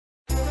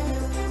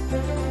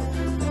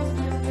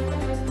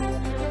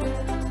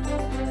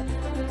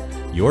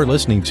You're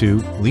listening to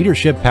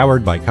Leadership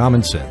Powered by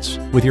Common Sense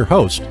with your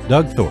host,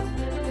 Doug Thorpe.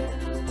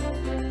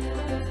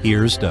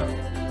 Here's Doug.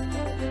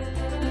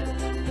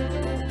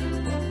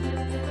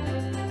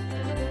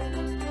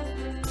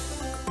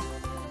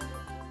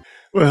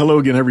 Well, hello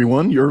again,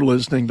 everyone. You're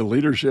listening to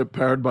Leadership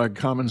Powered by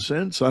Common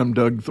Sense. I'm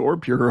Doug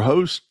Thorpe, your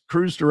host,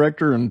 cruise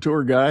director, and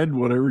tour guide,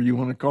 whatever you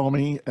want to call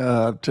me.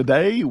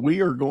 Today, we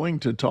are going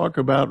to talk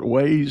about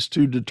ways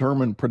to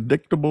determine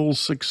predictable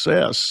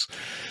success.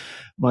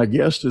 My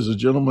guest is a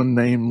gentleman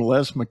named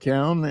Les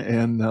McCown.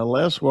 And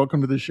Les,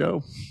 welcome to the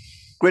show.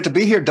 Great to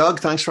be here, Doug.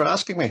 Thanks for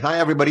asking me. Hi,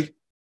 everybody.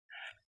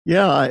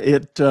 Yeah,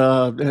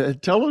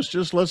 tell us,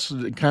 just let's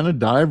kind of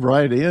dive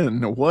right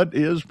in. What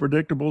is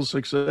predictable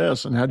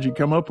success and how'd you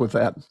come up with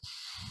that?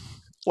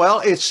 Well,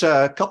 it's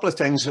a couple of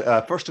things.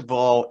 First of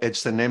all,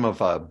 it's the name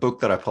of a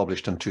book that I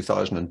published in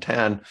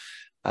 2010.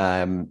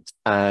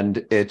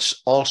 And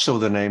it's also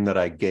the name that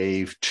I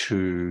gave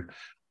to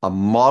a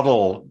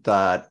model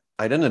that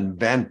I didn't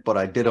invent, but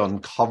I did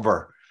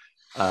uncover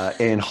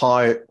in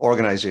how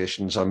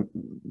organizations,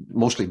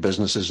 mostly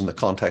businesses in the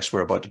context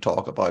we're about to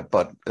talk about,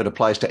 but it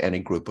applies to any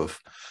group of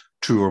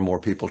two or more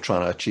people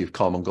trying to achieve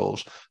common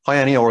goals, how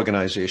any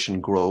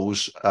organization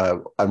grows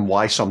and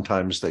why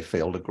sometimes they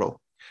fail to grow.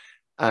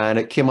 And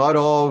it came out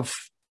of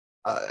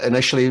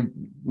initially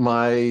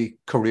my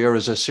career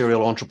as a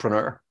serial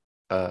entrepreneur.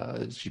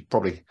 As you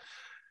probably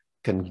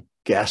can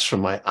guess from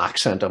my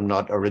accent, I'm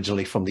not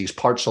originally from these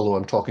parts, although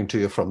I'm talking to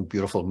you from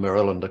beautiful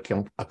Maryland.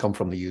 I come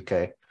from the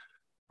UK,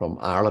 from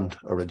Ireland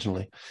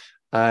originally.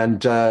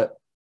 And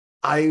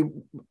I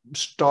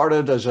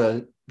started as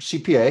a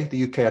CPA,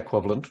 the UK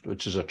equivalent,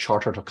 which is a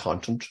chartered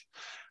accountant,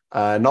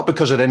 not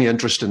because I had any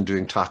interest in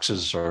doing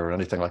taxes or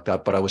anything like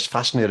that, but I was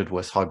fascinated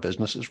with how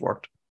businesses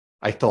worked,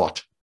 I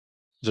thought.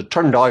 As it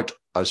turned out,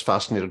 I was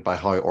fascinated by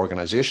how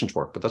organizations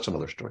work, but that's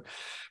another story.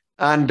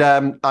 And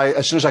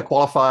as soon as I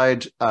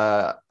qualified,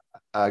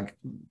 I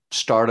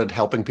started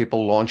helping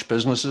people launch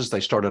businesses. They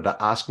started to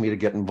ask me to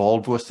get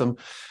involved with them.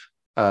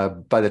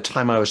 By the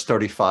time I was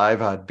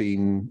 35, I'd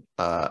been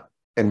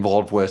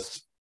involved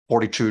with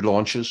 42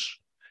 launches.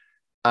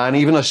 And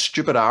even a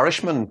stupid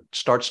Irishman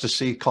starts to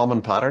see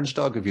common patterns,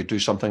 Doug, if you do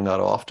something that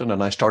often.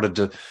 And I started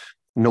to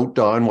note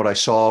down what I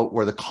saw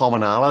were the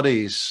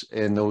commonalities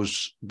in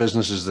those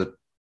businesses that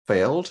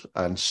failed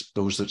and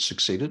those that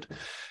succeeded.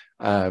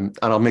 And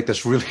I'll make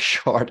this really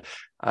short.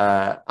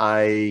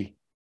 I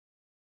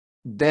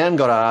then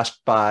got asked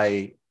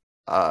by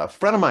a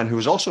friend of mine who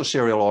was also a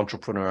serial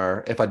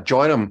entrepreneur if I'd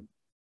join him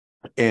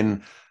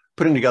in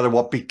putting together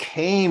what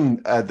became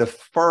the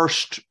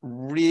first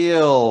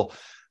real,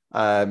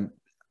 what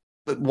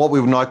we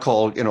would now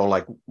call,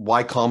 like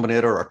Y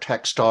Combinator or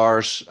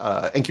Techstars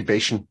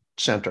incubation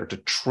center to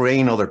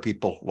train other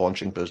people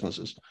launching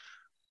businesses.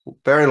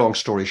 Very long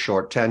story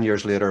short, 10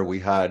 years later, we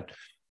had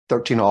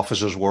 13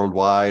 offices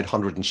worldwide,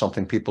 100 and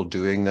something people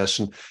doing this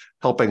and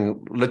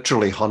helping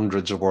literally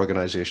hundreds of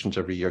organizations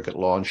every year get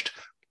launched,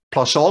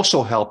 plus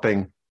also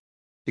helping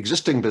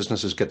existing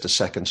businesses get to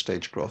second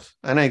stage growth.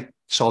 And I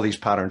saw these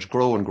patterns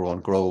grow and grow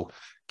and grow,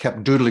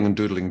 kept doodling and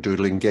doodling and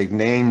doodling, gave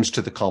names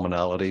to the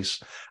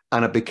commonalities,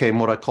 and it became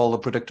what I call the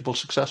predictable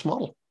success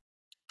model.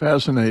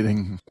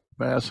 Fascinating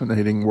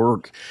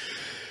work.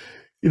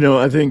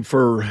 I think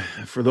for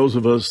those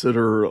of us that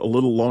are a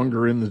little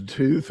longer in the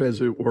tooth,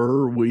 as it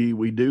were,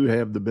 we do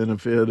have the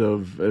benefit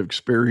of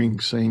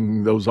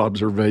experiencing those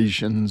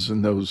observations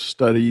and those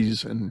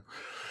studies. And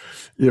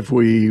if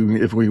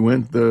we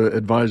went the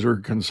advisor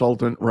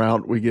consultant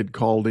route, we get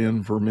called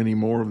in for many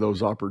more of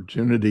those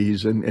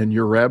opportunities. And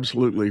you're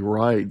absolutely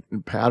right.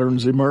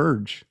 Patterns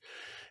emerge.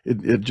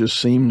 It just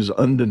seems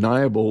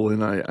undeniable.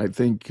 And I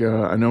think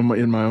I know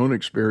in my own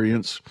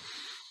experience,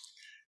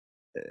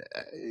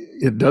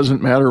 it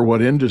doesn't matter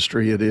what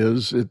industry it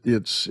is.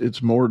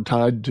 It's more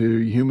tied to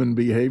human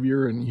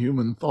behavior and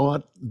human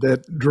thought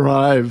that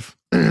drive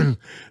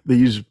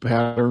these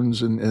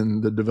patterns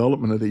and the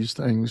development of these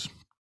things.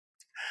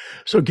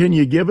 So, can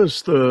you give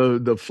us the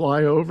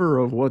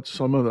flyover of what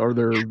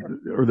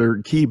are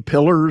there key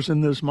pillars in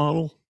this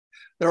model?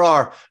 There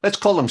are. Let's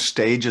call them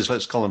stages.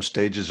 Let's call them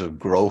stages of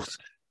growth.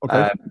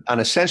 Okay.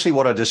 And essentially,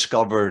 what I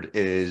discovered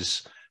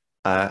is.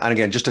 And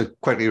again, just to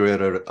quickly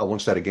reiterate, I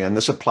won't say it again,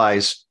 this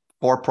applies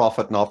for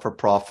profit, not for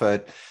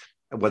profit,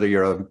 whether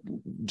you're a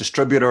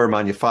distributor,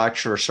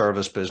 manufacturer,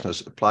 service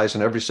business, it applies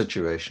in every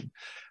situation.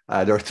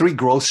 There are three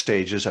growth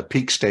stages, a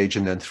peak stage,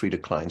 and then three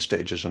decline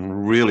stages.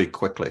 And really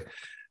quickly,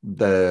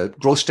 the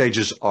growth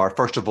stages are,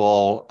 first of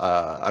all,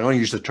 I'm going to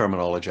use the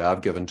terminology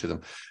I've given to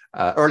them,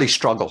 early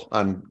struggle.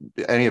 And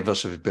any of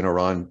us who've been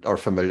around or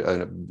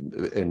familiar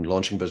in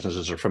launching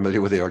businesses are familiar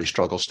with the early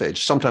struggle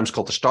stage, sometimes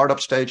called the startup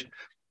stage.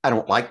 I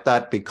don't like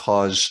that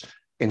because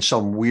in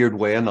some weird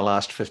way in the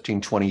last 15,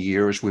 20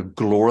 years, we've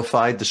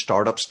glorified the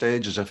startup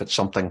stage as if it's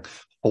something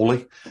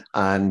holy.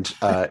 And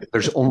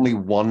there's only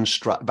one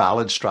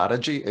valid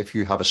strategy if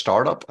you have a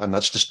startup, and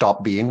that's to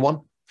stop being one.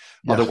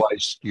 Yeah.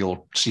 Otherwise,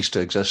 you'll cease to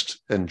exist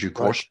in due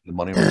course. Right. The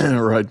money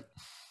right.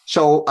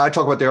 So I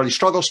talk about the early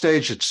struggle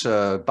stage. It's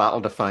a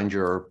battle to find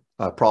your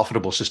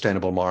profitable,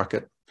 sustainable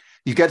market.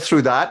 You get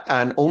through that,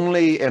 and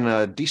only in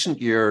a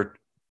decent year,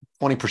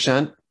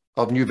 20%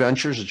 of new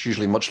ventures, it's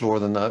usually much lower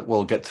than that,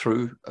 will get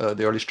through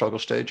the early struggle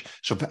stage.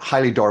 So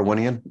highly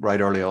Darwinian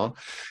right early on.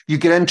 You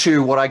get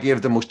into what I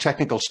gave the most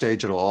technical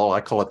stage at all.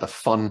 I call it the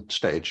fun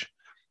stage.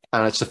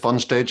 And it's the fun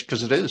stage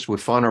because it is. We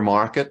found our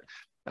market.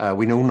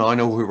 We now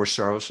know who we're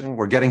servicing.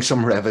 We're getting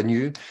some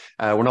revenue.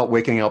 We're not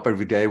waking up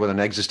every day with an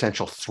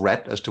existential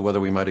threat as to whether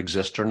we might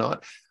exist or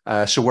not.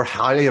 So we're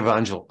highly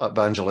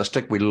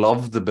evangelistic. We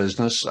love the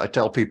business. I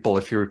tell people,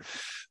 if you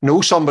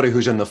know somebody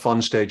who's in the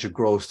fun stage of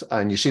growth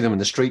and you see them in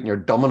the street and you're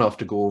dumb enough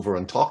to go over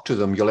and talk to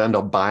them, you'll end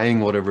up buying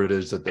whatever it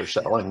is that they're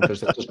selling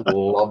because they just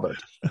love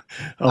it.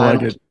 I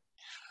like it.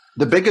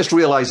 The biggest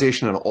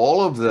realization in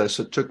all of this,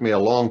 it took me a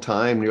long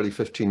time, nearly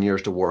 15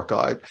 years to work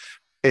out,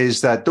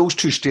 is that those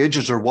two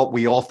stages are what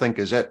we all think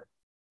is it.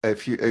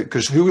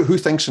 Because who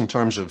thinks in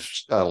terms of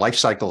life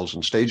cycles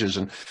and stages?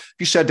 And if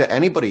you said to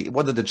anybody,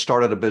 whether they'd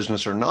started a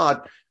business or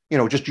not,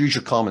 just use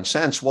your common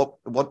sense. What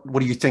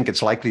do you think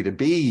it's likely to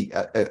be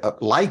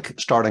like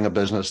starting a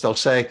business? They'll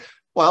say,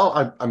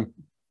 well, I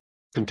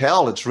can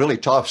tell it's really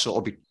tough, so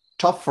it'll be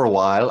tough for a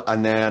while,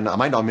 and then I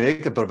might not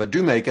make it, but if I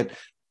do make it,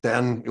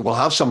 then we'll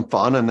have some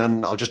fun, and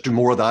then I'll just do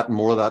more of that and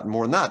more of that and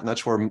more of that. And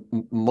that's where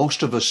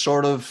most of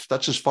us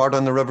that's as far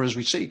down the river as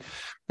we see.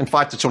 In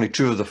fact, it's only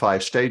 2 of the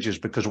 5 stages,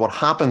 because what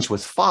happens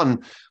with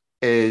fun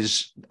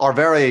is our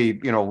very,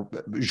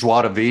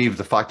 joie de vivre,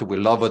 the fact that we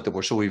love it, that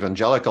we're so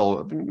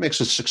evangelical,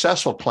 makes us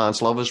successful.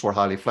 Clients love us. We're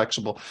highly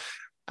flexible.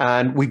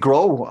 And we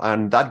grow,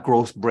 and that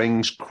growth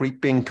brings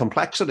creeping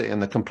complexity.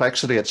 And the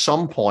complexity at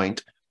some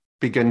point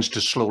begins to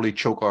slowly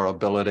choke our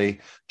ability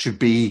to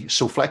be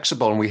so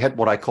flexible. And we hit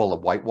what I call the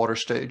whitewater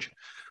stage.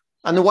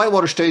 And the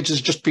whitewater stage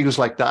just feels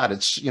like that.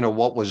 It's,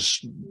 what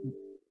was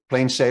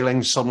plain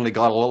sailing suddenly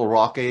got a little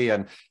rocky,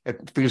 and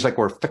it feels like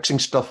we're fixing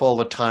stuff all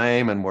the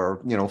time, and we're,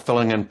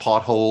 filling in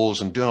potholes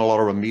and doing a lot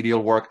of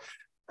remedial work.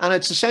 And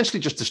it's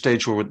essentially just the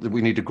stage where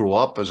we need to grow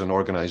up as an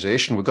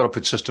organization. We've got to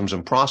put systems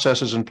and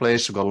processes in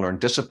place. We've got to learn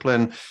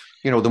discipline.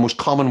 The most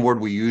common word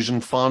we use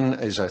in fun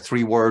is a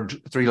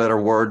 3-letter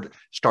word,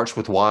 starts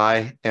with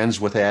Y, ends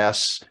with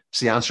S. It's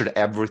the answer to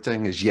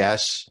everything is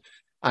yes.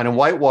 And in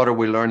whitewater,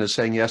 we learn that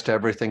saying yes to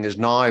everything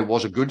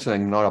was a good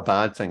thing, not a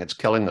bad thing. It's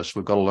killing us.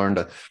 We've got to learn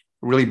to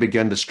really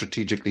begin to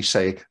strategically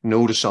say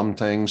no to some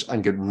things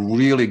and get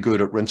really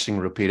good at rinsing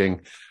and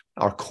repeating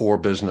our core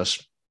business.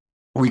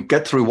 We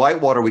get through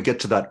whitewater, we get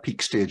to that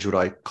peak stage, what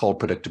I call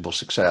predictable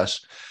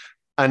success.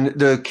 And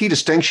the key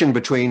distinction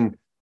between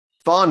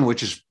fun,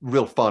 which is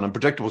real fun, and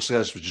predictable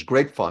success, which is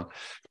great fun,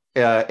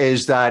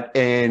 is that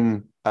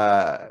in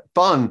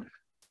fun,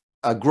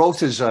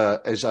 growth is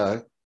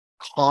a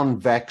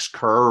convex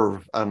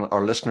curve, and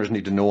our listeners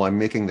need to know I'm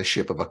making the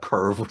shape of a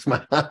curve with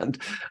my hand,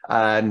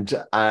 and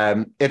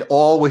it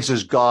always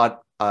has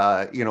got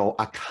a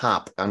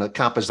cap, and a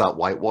cap is that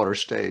whitewater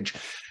stage.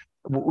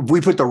 We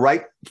put the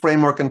right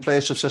framework in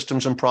place of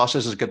systems and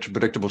processes, get to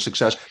predictable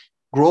success.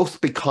 Growth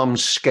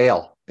becomes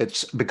scale.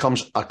 It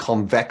becomes a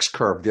convex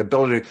curve, the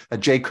ability, a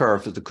J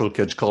curve, as the cool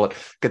kids call it,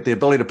 get the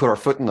ability to put our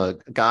foot in the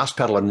gas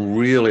pedal and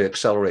really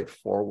accelerate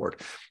forward.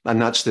 And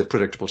that's the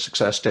predictable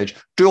success stage.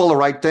 Do all the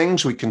right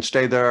things, we can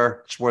stay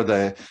there. It's where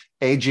the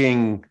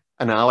aging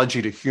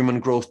analogy to human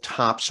growth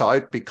taps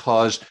out,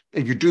 because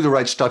if you do the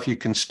right stuff, you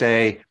can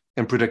stay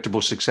in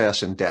predictable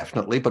success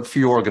indefinitely, but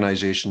few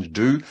organizations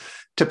do.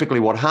 Typically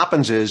what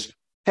happens is,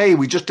 hey,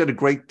 we just did a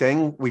great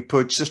thing. We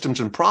put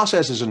systems and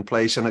processes in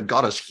place and it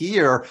got us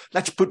here.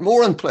 Let's put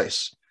more in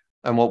place.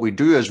 And what we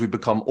do is we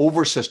become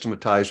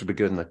over-systematized. We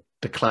begin the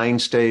decline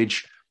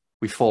stage.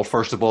 We fall,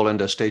 first of all,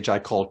 into a stage I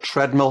call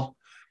treadmill.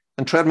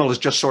 And treadmill is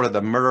just sort of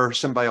the mirror,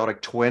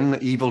 symbiotic twin,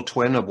 evil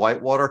twin of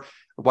whitewater.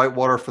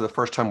 Whitewater, for the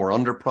first time, we're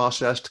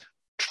under-processed.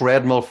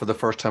 Treadmill, for the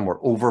first time,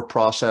 we're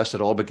over-processed.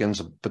 It all begins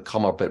to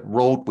become a bit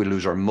rote. We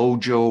lose our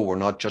mojo. We're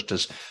not just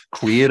as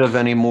creative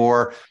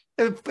anymore.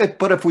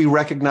 But if we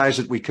recognize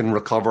that we can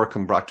recover,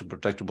 come back to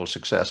predictable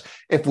success.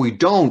 If we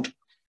don't,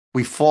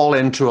 we fall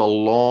into a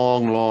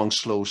long,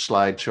 slow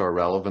slide to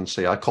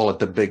irrelevancy. I call it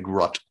the big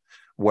rut,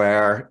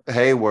 where,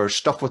 hey, we're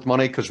stuffed with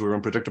money because we were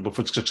in predictable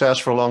success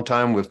for a long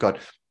time. We've got,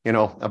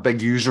 a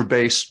big user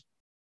base,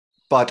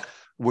 but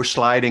we're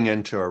sliding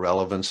into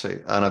irrelevancy.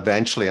 And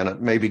eventually, and it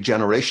may be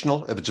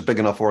generational, if it's a big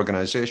enough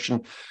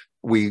organization,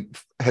 we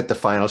hit the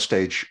final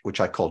stage,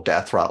 which I call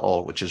death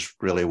rattle, which is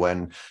really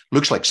when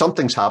looks like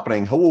something's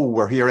happening. Oh,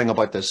 we're hearing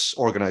about this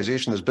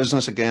organization, this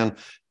business again.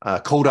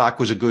 Kodak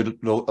was a good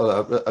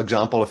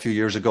example a few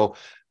years ago.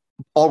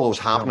 All what was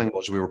happening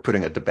was we were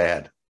putting it to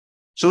bed.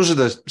 So those are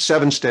the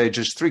 7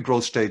 stages, 3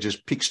 growth stages,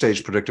 peak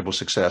stage, predictable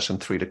success, and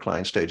 3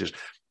 decline stages.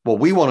 What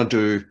we want to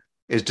do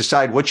is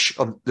decide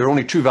there are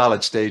only 2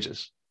 valid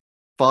stages.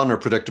 Fun or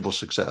predictable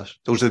success.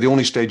 Those are the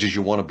only stages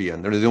you want to be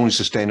in. They're the only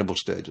sustainable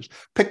stages.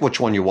 Pick which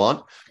one you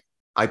want.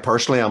 I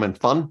personally am in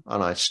fun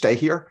and I stay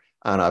here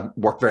and I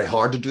work very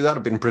hard to do that.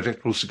 I've been in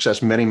predictable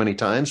success many, many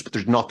times, but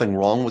there's nothing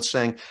wrong with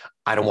saying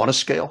I don't want to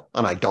scale,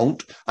 and I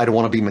don't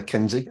want to be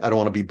McKinsey. I don't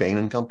want to be Bain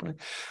and Company.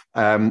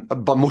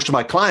 But most of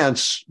my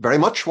clients very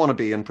much want to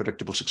be in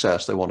predictable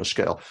success. They want to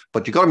scale,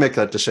 but you got to make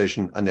that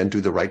decision and then do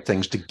the right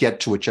things to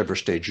get to whichever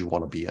stage you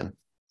want to be in.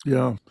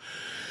 Yeah.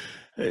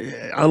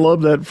 I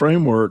love that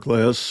framework,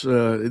 Les.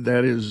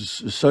 That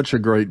is such a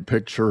great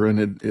picture,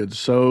 and it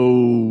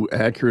so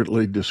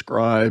accurately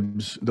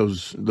describes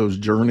those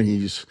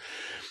journeys.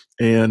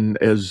 And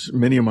as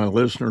many of my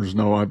listeners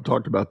know, I've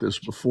talked about this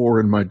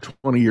before. In my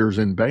 20 years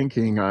in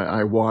banking,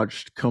 I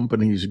watched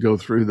companies go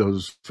through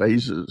those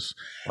phases.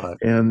 Right.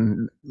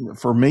 And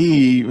for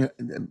me,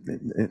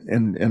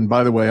 and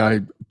by the way,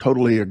 I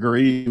totally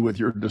agree with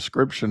your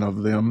description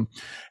of them.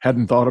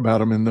 Hadn't thought about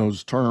them in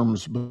those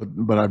terms,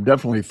 but I've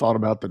definitely thought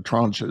about the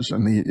tranches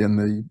and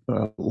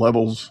the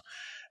levels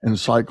and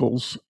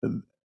cycles.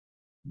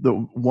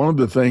 One of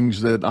the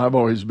things that I've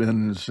always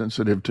been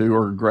sensitive to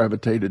or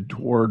gravitated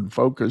toward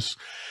focus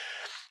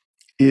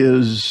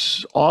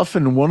is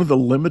often one of the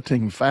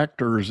limiting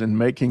factors in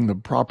making the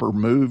proper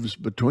moves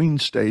between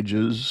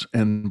stages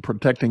and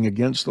protecting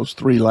against those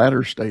three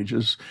latter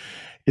stages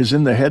is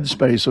in the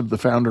headspace of the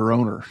founder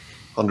owner.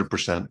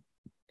 100%.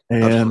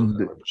 And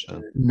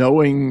 100%.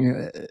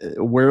 Knowing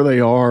where they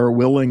are,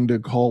 willing to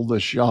call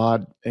the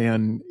shot,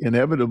 and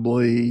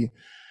inevitably,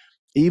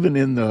 even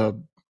in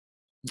the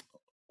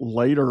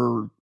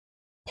later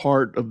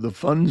part of the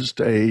fund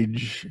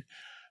stage,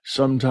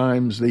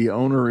 sometimes the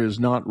owner is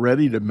not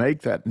ready to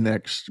make that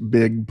next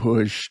big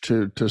push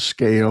to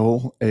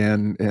scale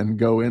and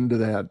go into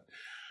that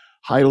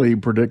highly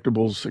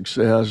predictable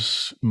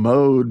success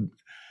mode.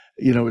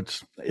 You know,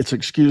 it's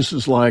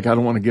excuses like, I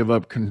don't want to give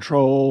up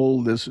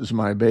control, this is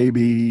my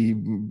baby,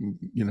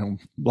 you know,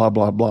 blah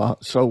blah blah.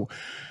 So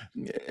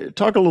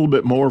talk a little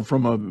bit more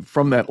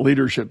from that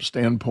leadership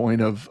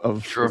standpoint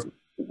of Sure.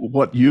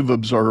 What you've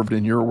observed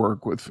in your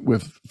work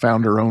with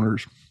founder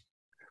owners.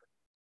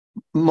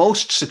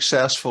 Most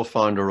successful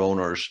founder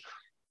owners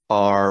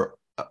are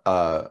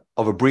of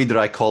a breed that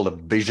I call a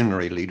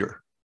visionary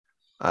leader.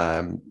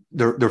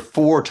 There are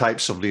four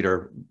types of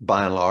leader,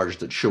 by and large,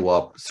 that show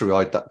up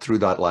through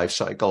that life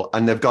cycle,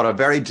 and they've got a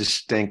very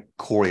distinct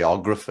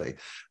choreography.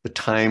 The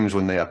times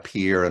when they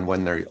appear and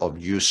when they're of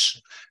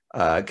use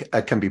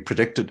can be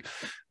predicted,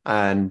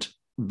 and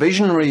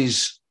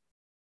visionaries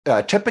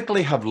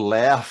typically have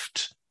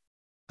left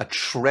a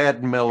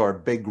treadmill or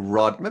big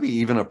rut, maybe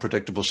even a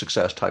predictable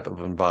success type of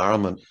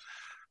environment,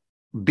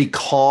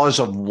 because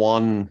of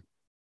one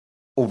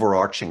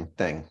overarching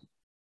thing.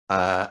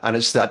 And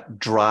it's that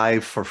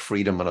drive for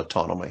freedom and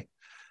autonomy.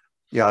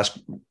 Yes,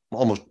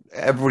 almost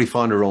every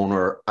founder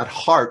owner at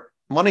heart,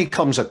 money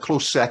comes a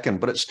close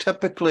second, but it's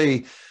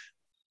typically,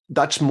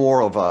 that's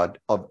more of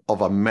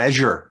a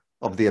measure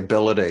of the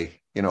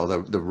ability. You know,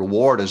 the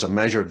reward is a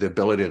measure of the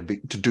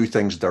ability to do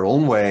things their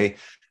own way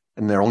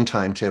in their own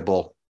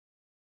timetable.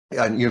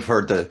 And you've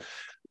heard the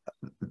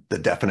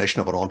definition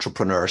of an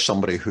entrepreneur,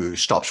 somebody who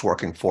stops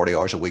working 40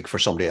 hours a week for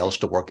somebody else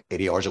to work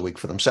 80 hours a week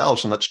for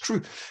themselves. And that's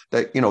true.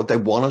 They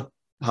want to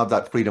have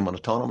that freedom and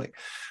autonomy.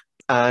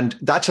 And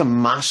that's a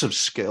massive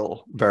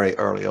skill very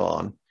early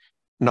on.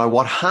 Now,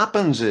 what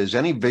happens is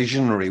any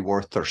visionary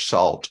worth their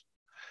salt,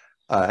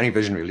 any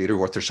visionary leader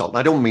worth their salt. And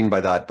I don't mean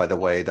by that, by the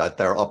way, that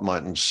they're up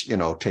mountains,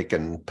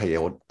 taking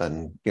peyote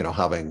and,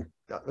 having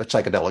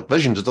psychedelic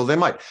visions, though they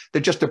might.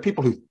 They're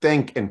people who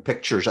think in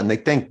pictures and they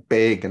think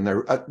big, and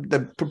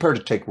they're prepared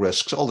to take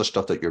risks, all the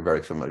stuff that you're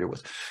very familiar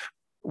with.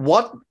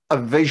 What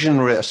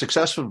a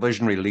successful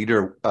visionary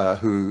leader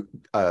who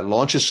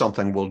launches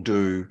something will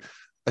do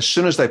as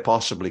soon as they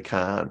possibly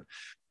can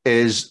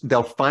is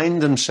they'll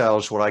find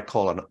themselves what I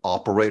call an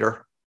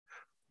operator,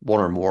 one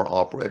or more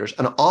operators.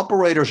 And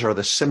operators are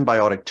the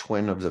symbiotic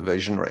twin of the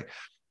visionary.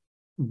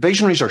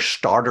 Visionaries are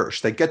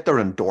starters. They get their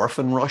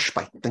endorphin rush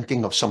by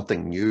thinking of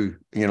something new.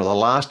 The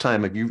last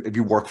time, if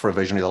you work for a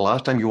visionary, the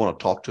last time you want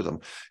to talk to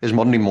them is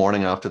Monday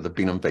morning after they've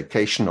been on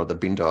vacation or they've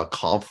been to a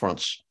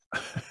conference,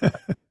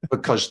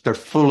 because they're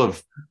full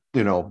of,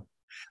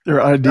 their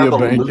idea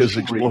bank is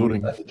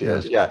exploding.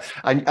 Yes. Yeah.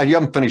 And you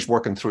haven't finished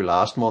working through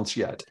last month's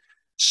yet.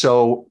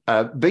 So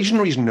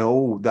visionaries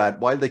know that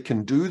while they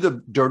can do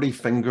the dirty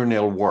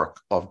fingernail work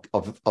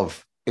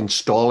of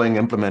installing,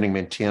 implementing,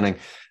 maintaining,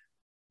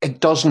 it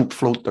doesn't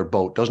float their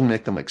boat, doesn't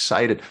make them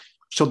excited.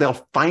 So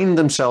they'll find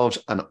themselves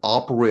an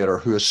operator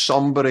who is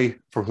somebody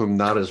for whom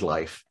that is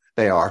life.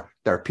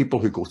 They're people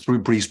who go through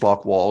breeze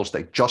block walls.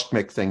 They just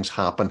make things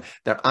happen.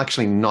 They're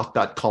actually not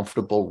that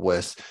comfortable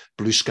with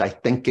blue sky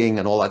thinking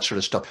and all that sort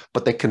of stuff,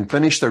 but they can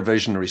finish their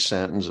visionary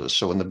sentences.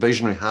 So when the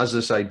visionary has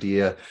this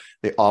idea,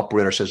 the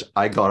operator says,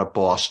 I got it,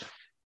 boss.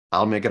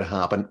 I'll make it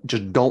happen.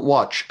 Just don't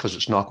watch, because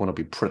it's not going to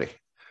be pretty.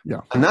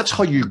 Yeah. And that's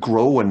how you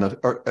grow in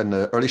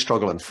the early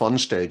struggle and fun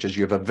stages.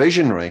 You have a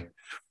visionary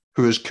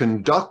who is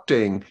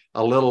conducting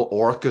a little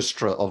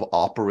orchestra of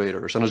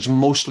operators, and it's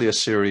mostly a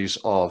series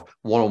of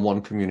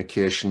one-on-one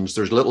communications.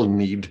 There's little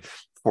need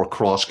for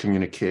cross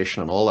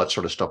communication and all that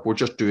sort of stuff. We're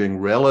just doing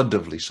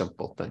relatively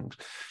simple things,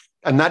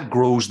 and that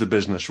grows the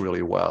business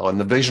really well. And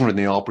the visionary and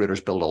the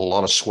operators build a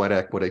lot of sweat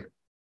equity.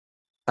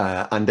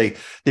 And they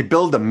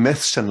build the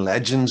myths and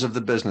legends of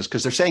the business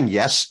because they're saying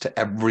yes to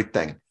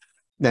everything,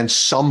 then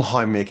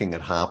somehow making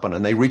it happen.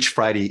 And they reach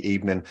Friday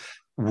evening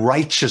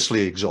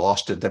righteously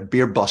exhausted. The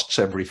beer busts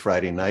every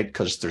Friday night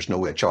because there's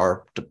no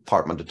HR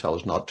department to tell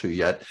us not to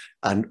yet.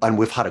 And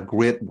we've had a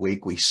great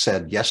week. We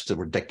said yes to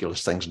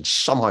ridiculous things, and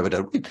somehow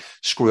we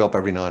screw up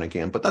every now and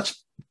again. But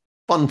that's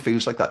fun,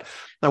 feels like that.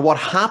 Now, what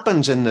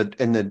happens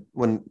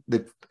when they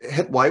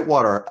hit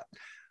Whitewater?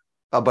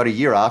 About a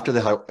year after they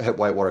hit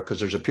Whitewater,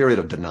 because there's a period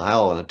of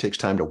denial and it takes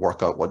time to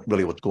work out what's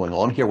going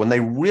on here. When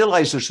they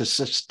realize there's a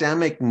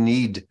systemic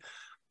need,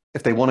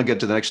 if they want to get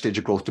to the next stage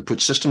of growth, to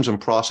put systems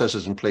and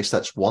processes in place,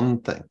 that's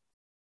one thing.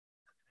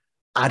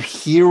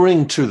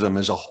 Adhering to them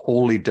is a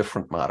wholly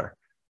different matter.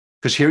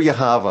 Because here you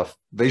have a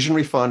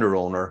visionary founder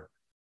owner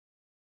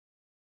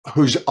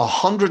who's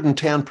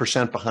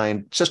 110%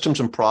 behind systems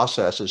and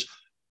processes,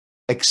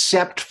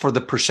 except for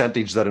the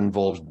percentage that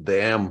involves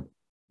them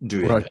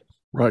doing it.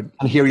 Right.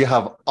 And here you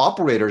have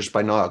operators,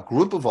 by now a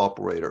group of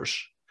operators,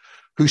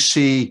 who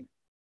see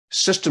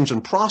systems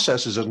and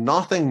processes as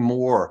nothing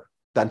more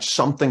than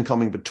something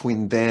coming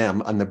between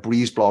them and the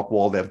breeze block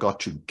wall they've got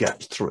to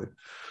get through.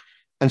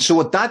 And so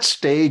at that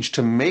stage,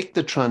 to make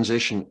the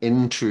transition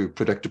into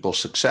predictable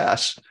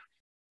success,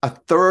 a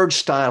third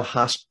style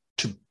has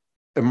to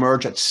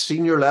emerge at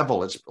senior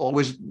level. It's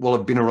always will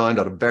have been around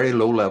at a very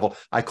low level.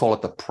 I call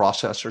it the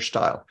processor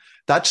style.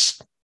 That's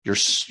your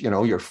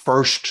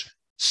first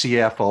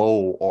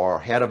CFO or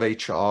head of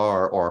HR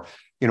or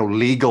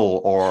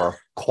legal or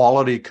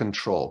quality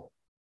control.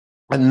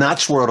 And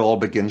that's where it all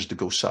begins to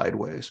go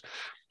sideways,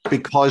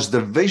 because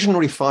the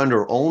visionary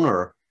founder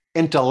owner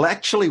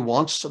intellectually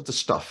wants the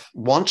stuff,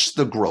 wants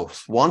the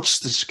growth, wants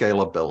the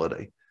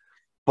scalability,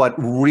 but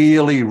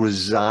really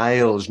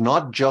resiles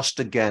not just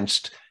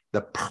against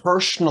the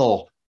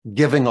personal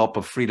giving up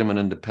of freedom and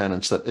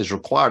independence that is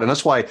required. And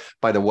that's why,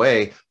 by the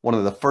way, one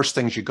of the first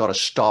things you got to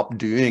stop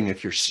doing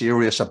if you're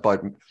serious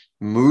about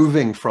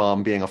moving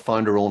from being a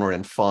founder owner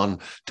in fun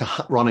to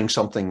running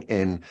something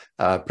in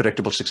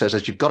predictable success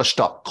is you've got to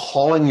stop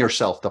calling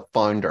yourself the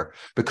founder,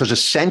 because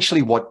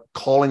essentially what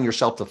calling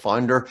yourself the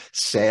founder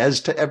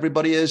says to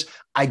everybody is,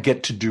 I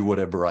get to do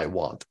whatever I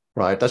want.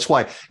 Right. That's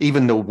why,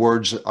 even though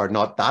words are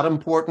not that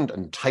important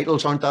and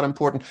titles aren't that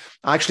important,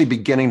 actually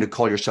beginning to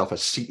call yourself a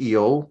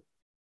CEO,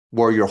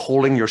 where you're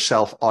holding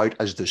yourself out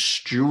as the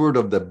steward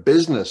of the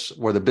business,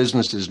 where the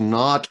business is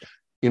not,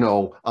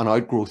 an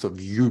outgrowth of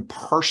you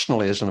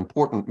personally, is an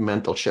important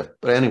mental shift.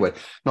 But anyway,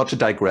 not to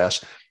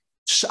digress.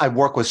 I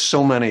work with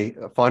so many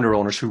founder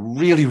owners who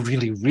really,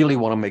 really, really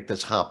want to make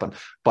this happen,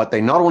 but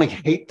they not only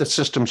hate the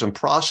systems and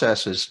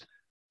processes,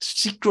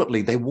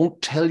 secretly, they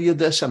won't tell you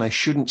this, and I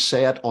shouldn't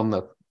say it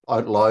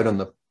out loud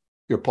on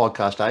your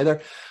podcast either,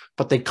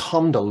 but they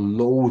come to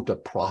loathe the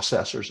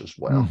processors as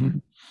well. Mm-hmm.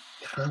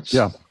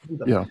 Yeah.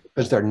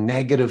 Because they're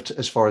negative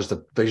as far as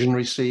the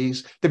visionary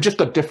sees. They've just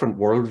got different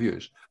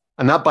worldviews.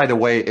 And that, by the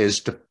way,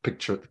 is to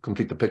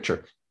complete the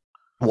picture.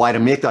 Why, to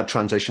make that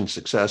transition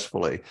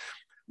successfully,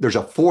 there's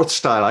a fourth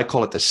style, I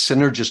call it the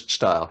synergist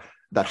style,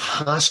 that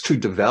has to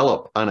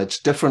develop. And it's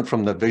different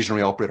from the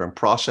visionary operator and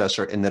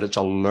processor in that it's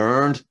a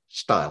learned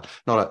style,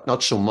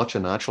 not so much a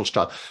natural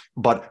style.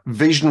 But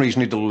visionaries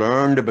need to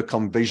learn to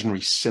become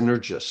visionary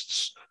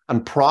synergists.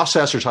 And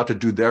processors have to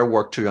do their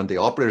work too, and the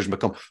operators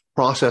become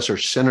processor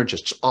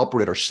synergists,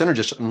 operator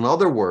synergists. In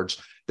other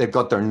words, they've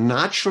got their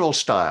natural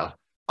style.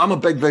 I'm a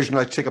big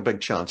visionary, I take a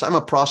big chance. I'm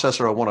a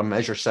processor, I want to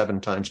measure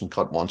 7 times and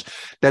cut once.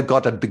 They've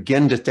got to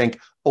begin to think,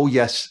 oh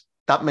yes,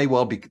 that may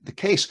well be the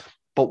case,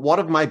 but what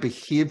of my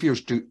behaviors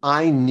do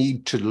I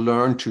need to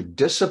learn to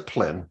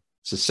discipline?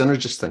 It's a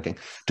synergist thinking,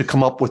 to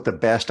come up with the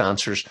best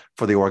answers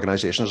for the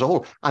organization as a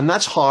whole. And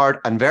that's hard.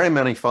 And very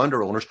many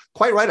founder owners,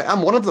 quite right,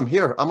 I'm one of them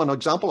here. I'm an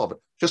example of it.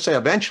 Just say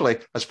eventually,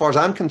 as far as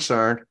I'm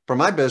concerned, for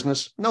my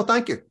business, no,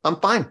 thank you. I'm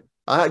fine.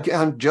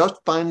 I'm just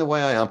fine the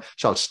way I am.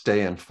 So I'll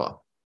stay in fun.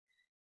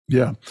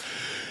 Yeah.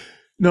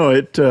 No,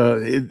 it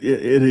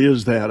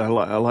is that. I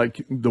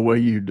like the way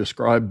you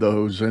describe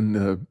those and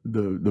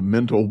the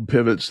mental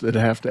pivots that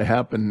have to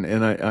happen.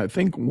 And I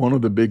think one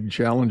of the big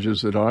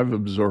challenges that I've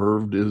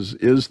observed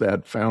is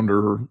that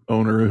founder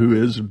owner who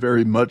is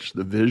very much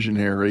the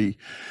visionary.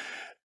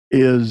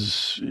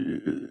 Is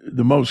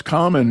the most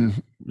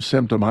common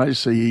symptom I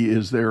see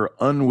is they're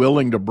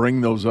unwilling to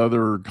bring those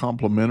other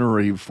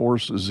complementary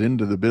forces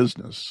into the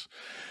business.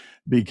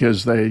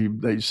 Because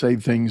they say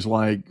things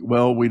like,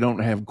 well, we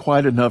don't have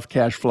quite enough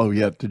cash flow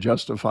yet to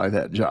justify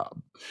that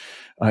job.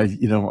 I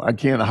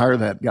can't hire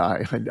that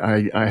guy.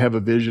 I have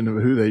a vision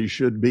of who they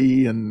should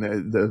be and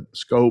the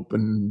scope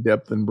and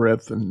depth and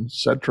breadth and et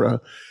cetera,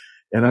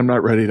 and I'm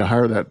not ready to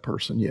hire that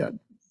person yet.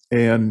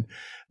 And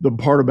the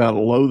part about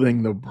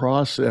loathing the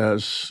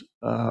process,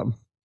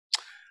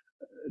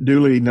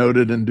 duly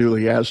noted and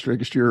duly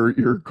asterisked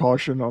your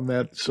caution on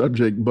that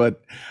subject,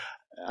 but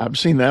I've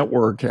seen that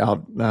work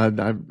out.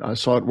 I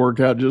saw it work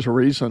out just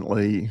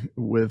recently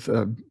with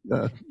a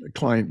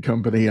client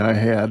company I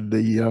had.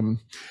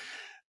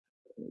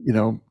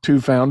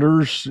 two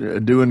founders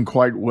doing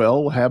quite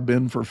well, have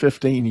been for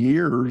 15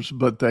 years,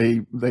 but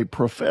they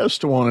profess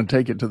to want to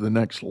take it to the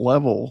next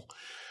level,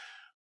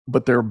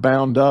 but they're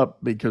bound up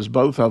because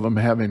both of them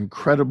have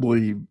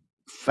incredibly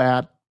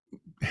fat,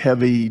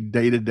 heavy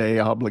day-to-day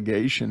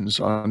obligations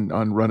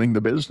on running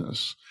the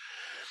business.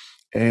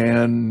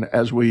 And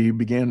as we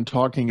began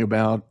talking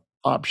about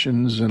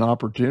options and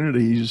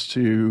opportunities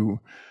to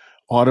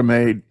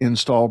automate,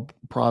 install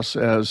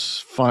process,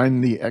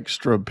 find the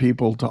extra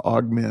people to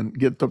augment,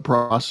 get the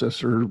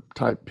processor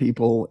type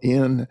people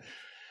in,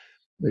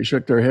 they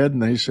shook their head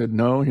and they said,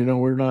 no,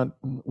 we're not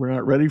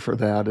ready for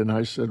that. And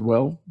I said,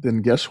 well,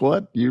 then guess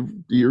what?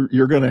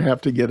 You're going to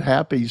have to get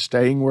happy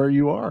staying where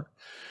you are.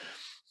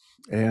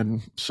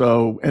 And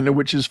so, and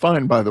which is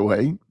fine, by the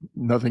way,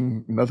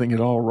 nothing at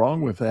all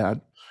wrong with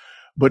that.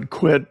 But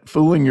quit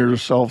fooling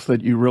yourself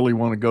that you really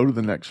want to go to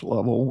the next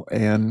level,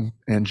 and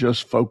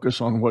just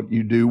focus on what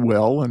you do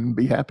well and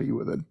be happy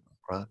with it.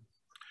 Right.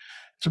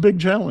 It's a big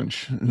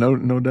challenge,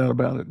 no doubt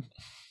about it.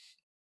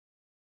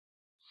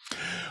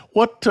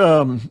 What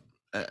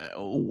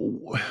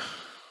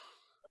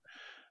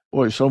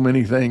boy, so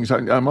many things.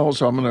 I'm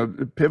going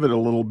to pivot a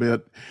little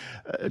bit.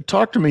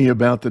 Talk to me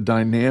about the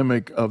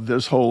dynamic of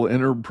this whole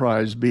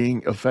enterprise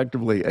being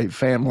effectively a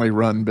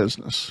family-run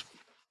business.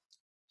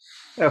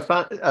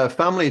 A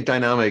family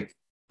dynamic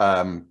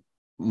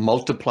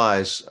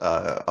multiplies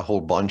a whole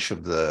bunch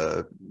of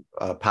the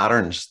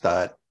patterns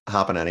that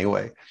happen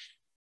anyway.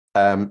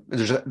 There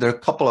are a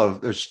couple of,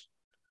 there's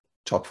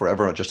talk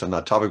forever just on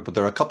that topic, but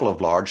there are a couple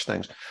of large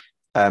things.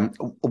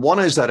 One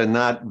is that in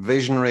that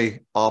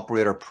visionary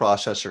operator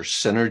processor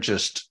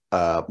synergist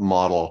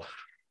model,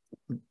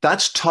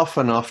 that's tough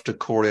enough to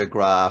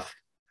choreograph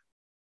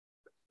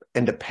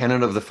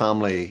independent of the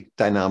family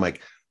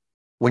dynamic.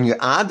 When you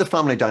add the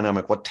family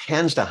dynamic, what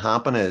tends to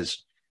happen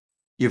is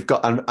you've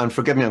got, and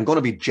forgive me, I'm going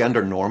to be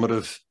gender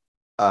normative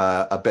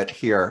a bit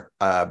here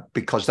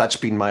because that's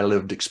been my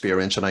lived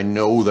experience, and I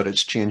know that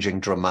it's changing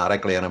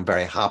dramatically, and I'm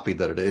very happy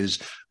that it is.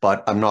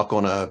 But I'm not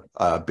going to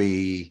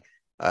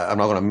I'm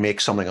not going to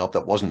make something up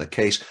that wasn't the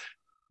case.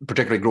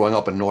 Particularly growing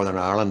up in Northern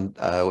Ireland,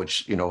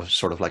 which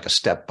sort of like a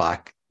step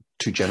back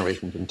 2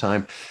 generations in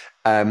time.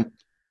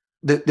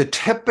 The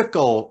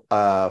typical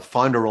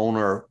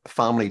founder-owner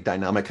family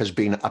dynamic has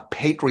been a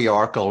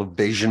patriarchal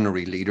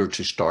visionary leader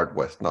to start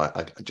with. Now,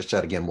 I just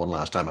said again one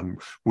last time, I'm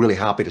really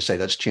happy to say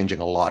that's changing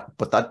a lot,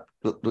 but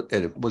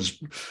it was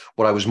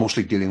what I was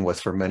mostly dealing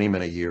with for many,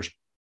 many years.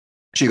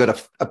 So you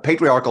got a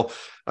patriarchal,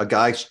 a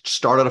guy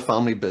started a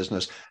family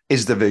business,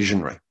 is the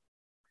visionary.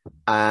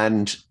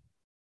 And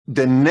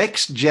the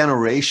next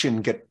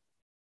generation get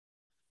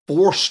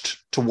forced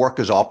to work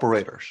as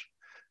operators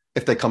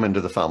if they come into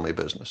the family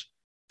business.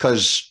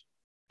 Because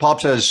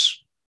Pop says,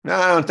 no,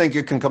 I don't think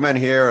you can come in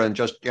here and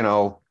just,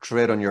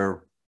 trade on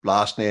your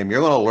last name.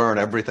 You're going to learn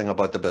everything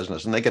about the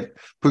business. And they get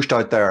pushed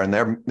out there, and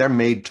they're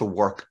made to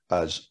work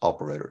as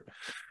operators.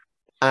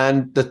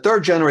 And the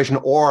third generation,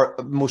 or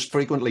most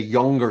frequently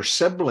younger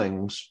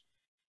siblings,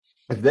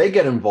 if they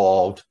get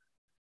involved,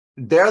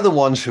 they're the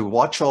ones who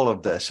watch all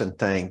of this and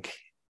think,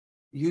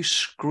 you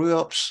screw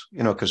ups,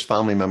 because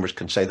family members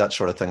can say that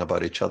sort of thing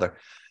about each other.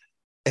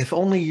 If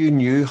only you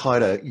knew how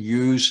to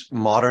use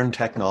modern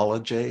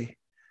technology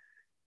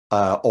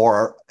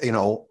or,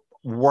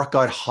 work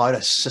out how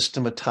to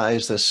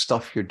systematize this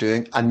stuff you're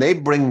doing. And they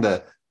bring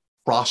the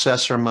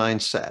processor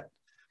mindset.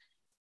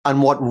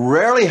 And what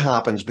rarely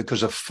happens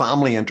because of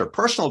family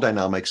interpersonal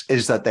dynamics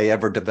is that they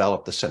ever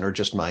develop the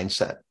synergist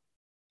mindset,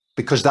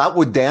 because that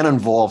would then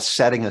involve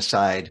setting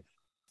aside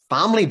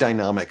family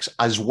dynamics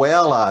as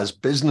well as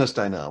business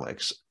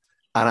dynamics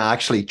and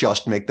actually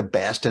just make the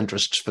best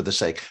interests for the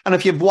sake. And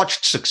if you've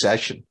watched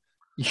Succession,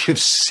 you've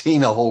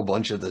seen a whole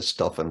bunch of this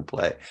stuff in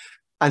play.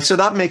 And so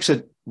that makes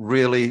it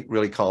really,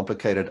 really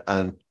complicated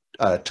and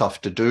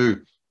tough to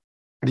do.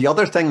 The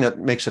other thing that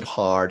makes it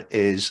hard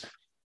is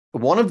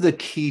one of the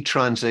key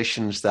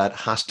transitions that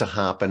has to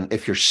happen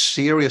if you're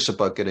serious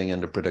about getting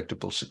into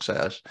predictable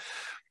success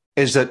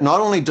is that not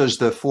only does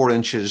the 4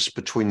 inches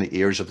between the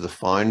ears of the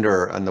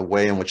founder and the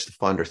way in which the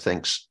founder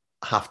thinks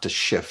have to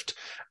shift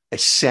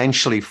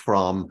essentially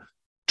from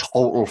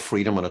total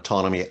freedom and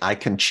autonomy, I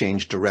can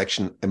change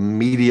direction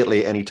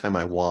immediately anytime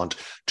I want,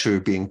 to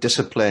being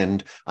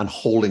disciplined and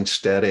holding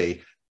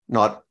steady,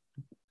 not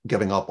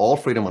giving up all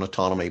freedom and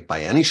autonomy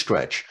by any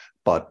stretch,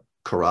 but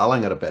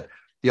corralling it a bit.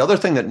 The other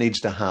thing that needs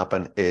to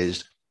happen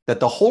is that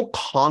the whole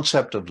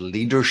concept of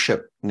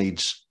leadership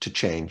needs to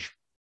change.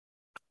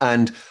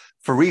 And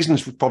for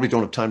reasons we probably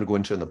don't have time to go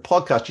into in the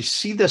podcast, you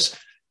see this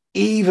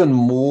even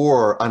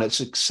more, and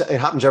it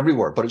happens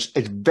everywhere, but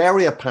it's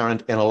very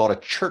apparent in a lot of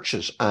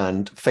churches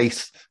and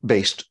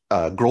faith-based,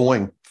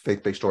 growing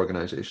faith-based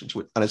organizations.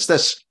 And it's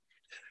this,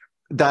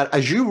 that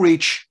as you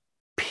reach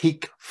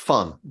peak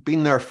fun,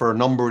 been there for a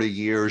number of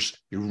years,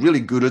 you're really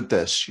good at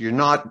this, you're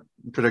not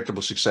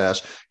predictable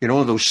success, you're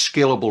one of those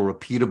scalable,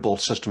 repeatable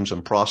systems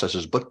and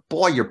processes, but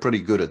boy, you're pretty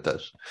good at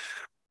this.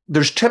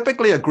 There's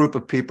typically a group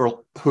of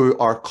people who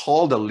are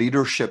called a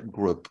leadership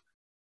group,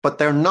 but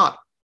they're not.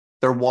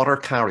 They're water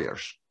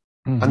carriers.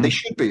 And they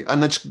should be,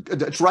 and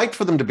it's right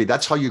for them to be.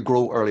 That's how you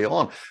grow early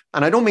on.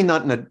 And I don't mean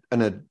that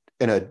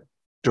in a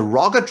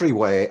derogatory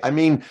way. I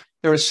mean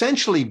they're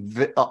essentially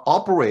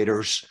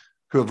operators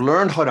who have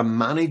learned how to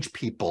manage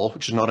people,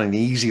 which is not an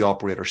easy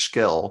operator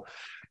skill,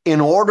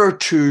 in order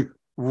to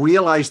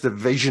realize the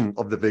vision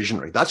of the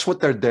visionary. That's what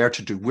they're there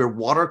to do. We're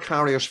water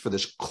carriers for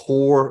this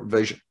core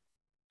vision.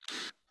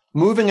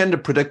 Moving into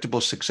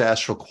predictable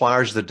success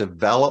requires the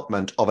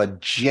development of a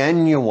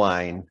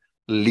genuine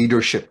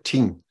leadership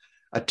team,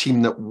 a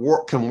team that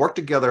can work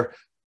together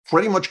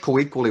pretty much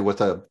co-equally with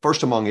a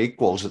first among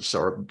equals. It's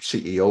our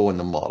CEO in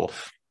the model,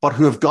 but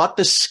who have got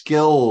the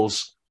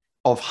skills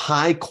of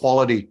high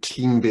quality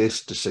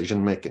team-based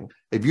decision making.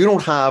 If you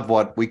don't have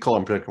what we call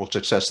in predictable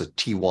success the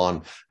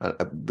T1,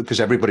 because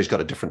everybody's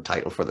got a different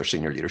title for their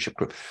senior leadership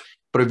group,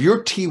 but if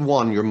your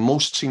T1, your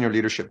most senior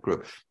leadership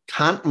group,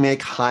 can't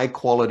make high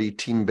quality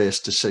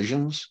team-based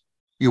decisions,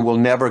 you will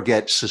never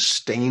get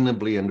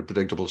sustainably into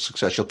predictable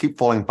success. You'll keep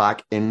falling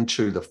back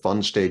into the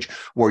fun stage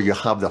where you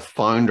have the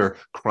founder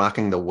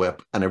cracking the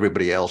whip and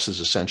everybody else is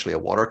essentially a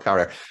water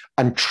carrier.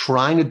 And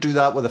trying to do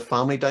that with a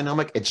family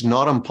dynamic, it's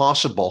not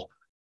impossible,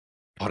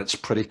 but it's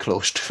pretty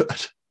close to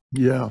it.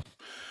 Yeah.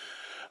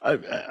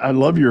 I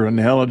love your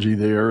analogy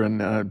there,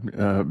 and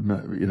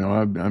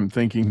I'm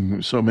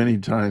thinking so many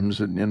times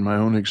in my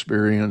own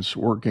experience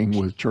working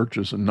with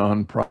churches and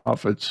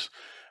nonprofits,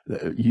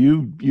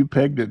 you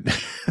pegged it.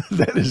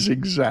 That is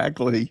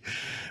exactly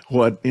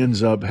what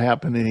ends up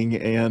happening,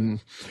 and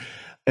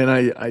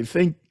I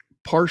think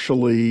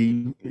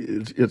partially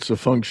it's a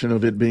function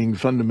of it being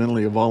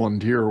fundamentally a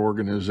volunteer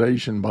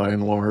organization by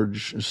and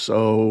large.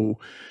 So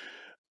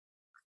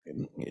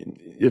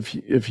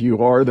if you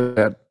are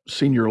that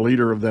senior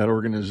leader of that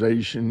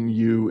organization,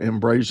 you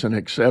embrace and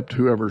accept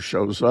whoever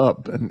shows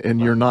up,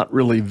 and you're not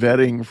really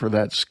vetting for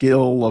that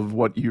skill of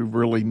what you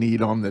really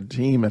need on the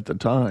team at the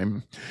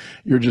time.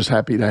 You're just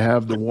happy to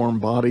have the warm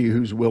body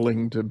who's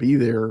willing to be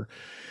there.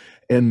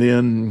 And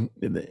then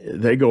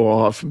they go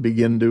off and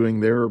begin doing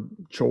their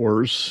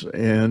chores,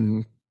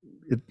 and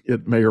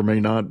it may or may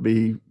not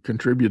be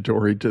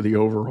contributory to the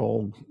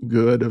overall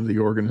good of the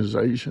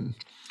organization.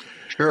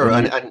 Sure,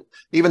 and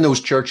even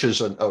those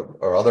churches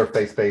or other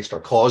faith-based or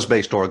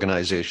cause-based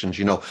organizations,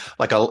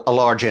 like a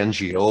large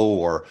NGO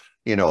or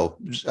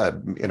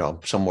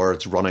somewhere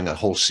it's running a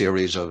whole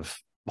series of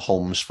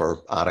homes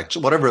for addicts,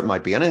 whatever it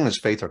might be, anything that's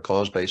faith or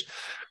cause-based,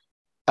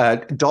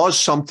 does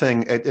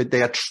something.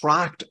 They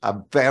attract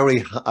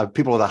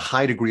people with a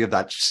high degree of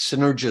that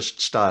synergist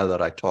style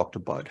that I talked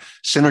about.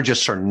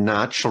 Synergists are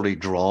naturally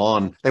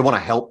drawn. They want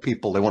to help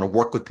people. They want to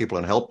work with people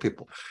and help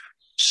people.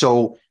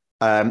 So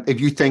if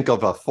you think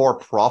of a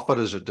for-profit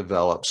as it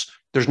develops,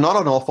 there's not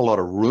an awful lot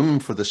of room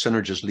for the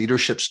synergist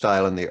leadership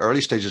style in the early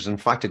stages. In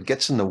fact, it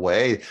gets in the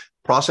way.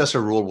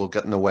 Processor role will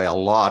get in the way a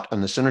lot,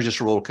 and the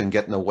synergist role can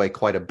get in the way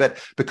quite a bit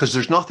because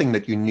there's nothing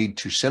that you need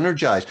to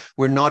synergize.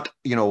 We're not,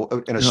 in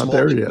a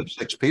small team of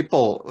 6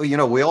 people,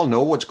 we all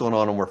know what's going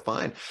on and we're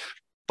fine.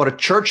 But a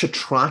church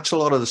attracts a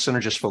lot of the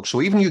synergist folks.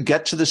 So even you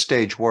get to the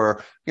stage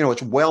where,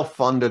 it's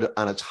well-funded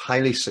and it's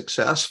highly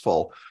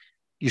successful,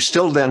 you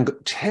still then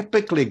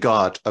typically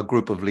got a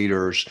group of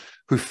leaders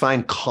who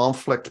find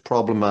conflict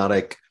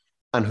problematic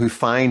and who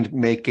find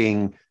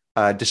making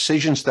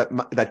decisions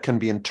that can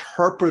be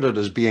interpreted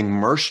as being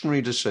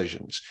mercenary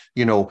decisions.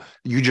 You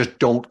just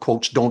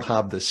don't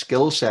have the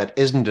skill set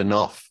isn't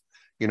enough.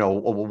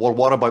 Well,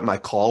 what about my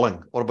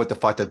calling? What about the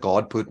fact that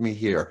God put me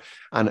here?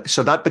 And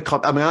so that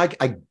becomes,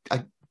 I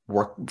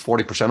work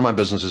 40% of my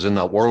business is in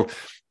that world.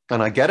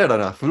 And I get it,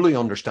 and I fully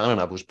understand,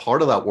 and I was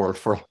part of that world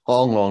for a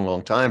long, long,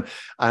 long time.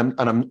 I'm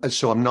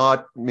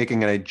not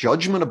making any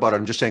judgment about it.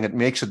 I'm just saying it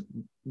makes it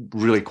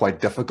really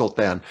quite difficult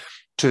then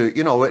to,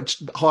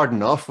 it's hard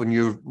enough when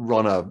you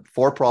run a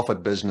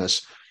for-profit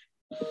business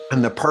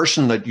and the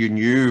person that you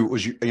knew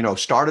was,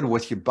 started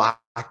with you back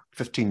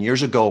 15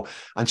 years ago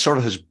and sort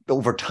of has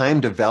over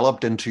time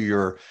developed into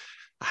your,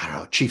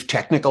 chief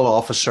technical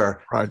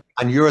officer. Right.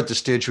 And you're at the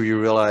stage where you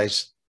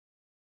realize,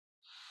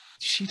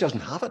 she doesn't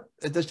have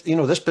it.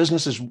 This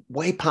business is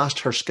way past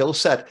her skill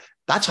set.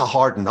 That's a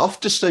hard enough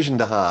decision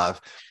to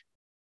have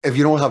if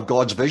you don't have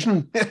God's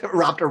vision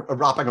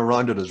wrapping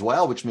around it as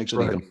well, which makes it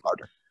even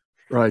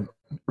harder.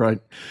 Right.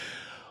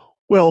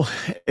 Well,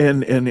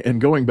 and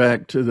going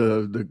back to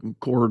the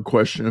core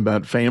question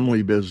about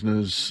family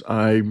business,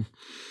 I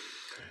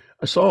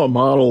saw a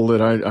model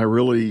that I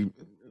really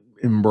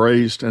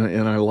embraced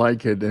and I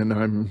like it, and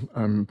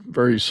I'm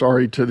very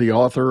sorry to the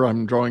author.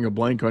 I'm drawing a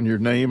blank on your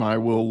name. I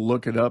will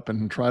look it up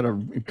and try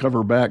to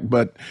cover back,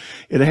 but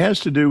it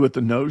has to do with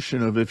the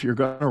notion of if you're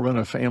going to run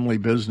a family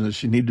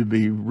business, you need to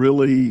be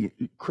really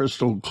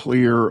crystal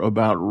clear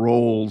about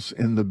roles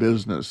in the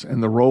business,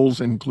 and the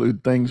roles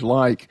include things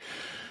like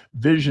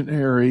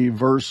visionary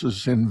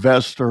versus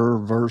investor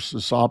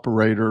versus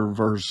operator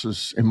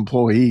versus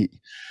employee,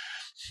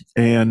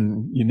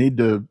 and you need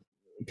to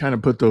kind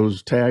of put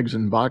those tags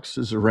and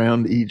boxes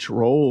around each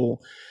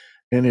role.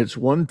 And it's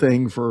one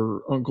thing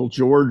for Uncle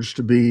George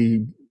to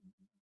be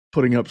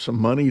putting up some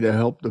money to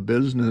help the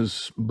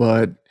business,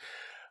 but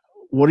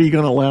what are you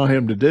going to allow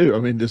him to do? I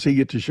mean, does he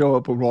get to show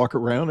up and walk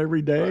around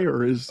every day,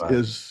 or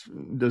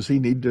does he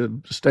need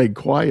to stay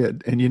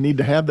quiet? And you need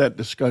to have that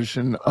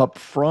discussion up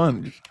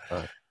front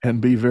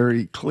and be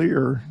very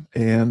clear,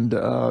 and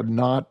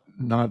not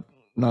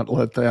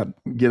let that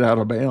get out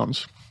of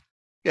bounds.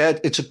 Yeah,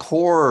 it's a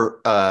core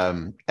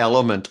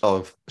element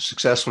of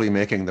successfully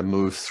making the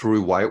move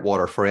through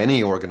Whitewater for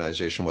any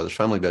organization, whether it's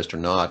family-based or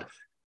not.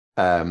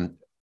 But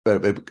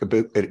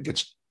it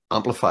gets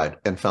amplified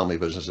in family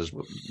businesses.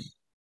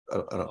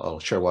 I'll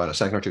share why in a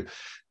second or two.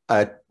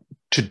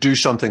 To do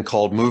something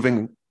called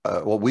moving,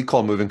 what we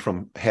call moving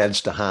from heads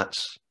to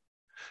hats.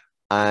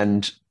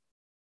 And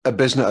a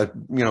business,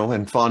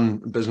 in fun,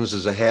 business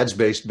is a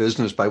heads-based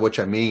business, by which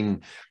I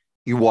mean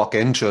you walk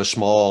into a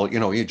small,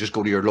 you just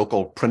go to your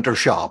local printer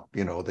shop,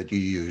 that you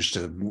use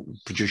to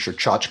produce your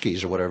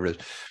tchotchkes or whatever it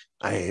is.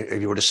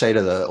 If you were to say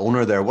to the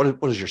owner there, what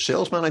does your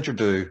sales manager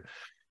do?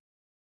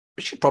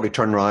 She'd probably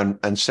turn around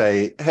and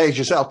say, hey,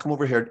 Giselle, come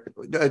over here.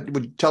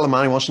 Would you tell the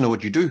man he wants to know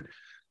what you do?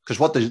 Because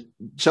what the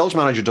sales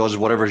manager does is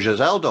whatever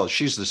Giselle does.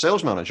 She's the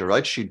sales manager,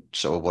 right?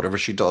 So whatever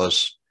she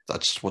does,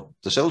 that's what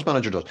the sales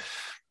manager does.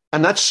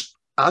 And that's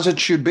as it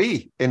should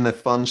be in the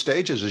fun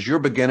stages. As you're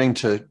beginning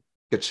to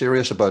get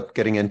serious about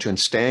getting into and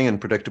staying in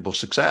predictable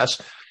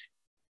success,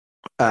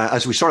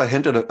 as we sort of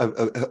hinted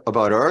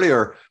about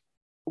earlier,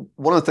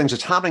 one of the things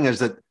that's happening is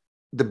that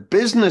the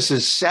business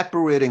is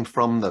separating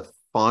from the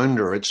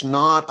founder. It's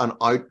not an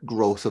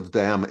outgrowth of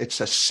them. It's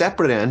a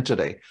separate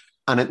entity,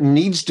 and it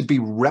needs to be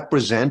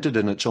represented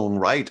in its own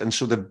right. And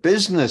so the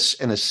business,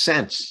 in a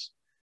sense,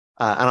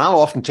 and I'll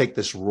often take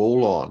this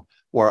role on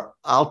where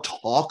I'll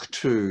talk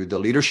to the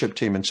leadership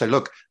team and say,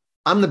 look,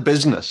 I'm the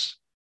business.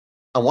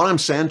 And what I'm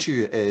saying to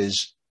you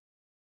is,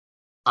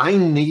 I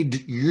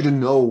need you to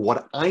know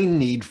what I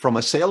need from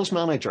a sales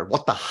manager,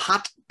 what the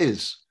hat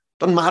is.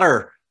 Doesn't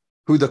matter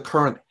who the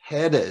current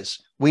head is.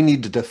 We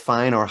need to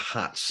define our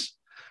hats.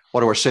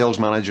 What do our sales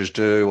managers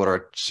do? What do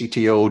our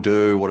CTO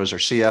do? What does our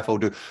CFO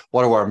do?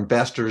 What do our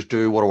investors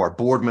do? What do our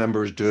board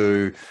members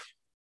do?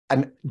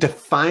 And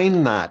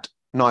define that.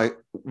 Now,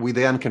 we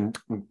then can,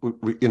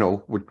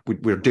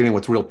 we're dealing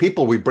with real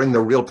people. We bring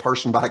the real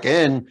person back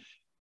in.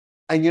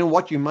 And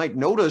what you might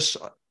notice,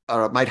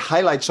 or it might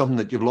highlight something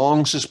that you've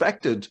long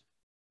suspected,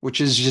 which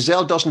is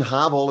Giselle doesn't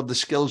have all of the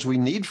skills we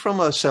need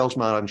from a sales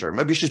manager.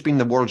 Maybe she's been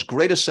the world's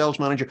greatest sales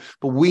manager,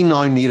 but we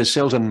now need a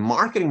sales and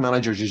marketing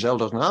manager. Giselle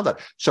doesn't have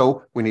that.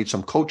 So we need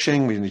some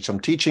coaching, we need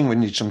some teaching, we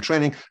need some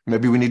training.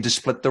 Maybe we need to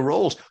split the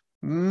roles.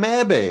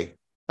 Maybe.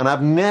 And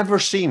I've never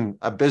seen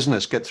a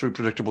business get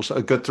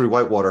through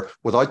Whitewater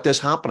without this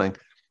happening.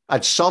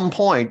 At some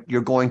point,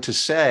 you're going to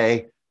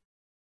say,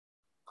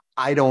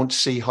 I don't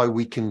see how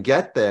we can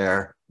get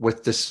there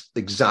with this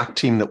exact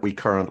team that we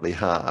currently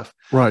have.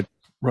 Right.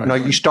 Now,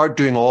 you start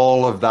doing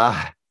all of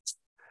that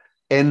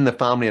in the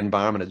family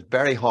environment. It's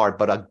very hard,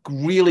 but a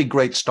really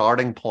great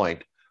starting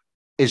point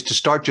is to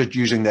start just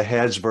using the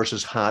heads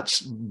versus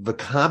hats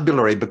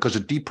vocabulary, because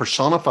it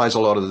depersonifies a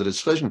lot of the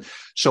decision.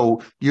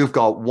 So you've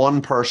got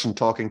one person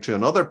talking to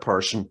another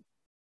person.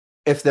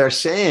 If they're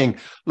saying,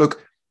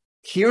 look,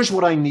 here's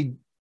what I need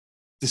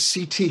the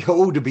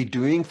CTO to be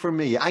doing for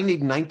me. I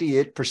need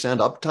 98%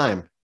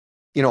 uptime.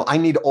 I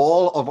need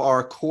all of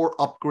our core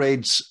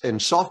upgrades in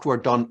software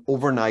done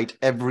overnight,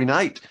 every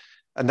night.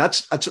 And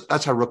that's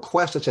a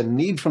request. It's a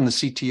need from the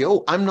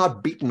CTO. I'm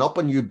not beating up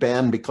on you,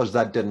 Ben, because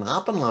that didn't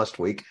happen last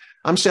week.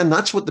 I'm saying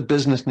that's what the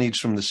business needs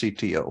from the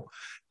CTO.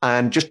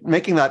 And just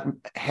making that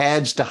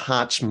heads to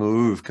hats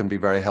move can be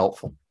very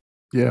helpful.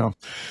 Yeah.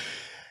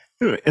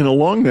 And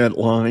along that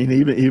line,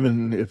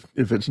 even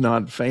if it's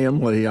not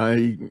family,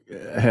 I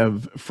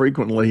have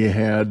frequently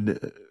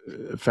had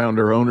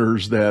founder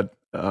owners that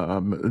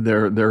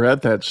they're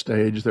at that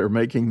stage. They're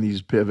making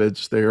these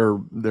pivots.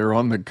 They're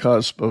on the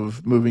cusp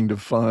of moving to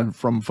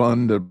from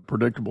fun to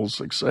predictable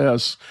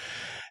success,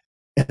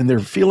 and they're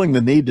feeling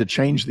the need to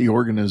change the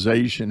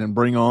organization and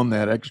bring on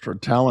that extra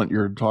talent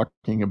you're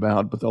talking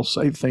about. But they'll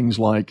say things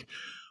like,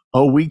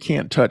 "Oh, we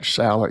can't touch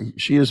Sally.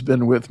 She has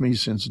been with me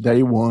since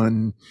day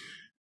one.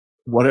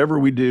 Whatever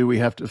we do, we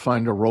have to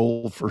find a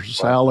role for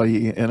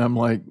Sally." And I'm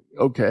like,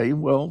 okay,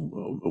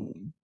 well,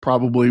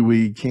 probably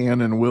we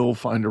can and will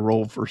find a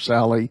role for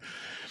Sally.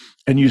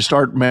 And you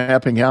start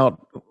mapping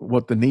out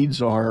what the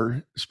needs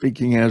are,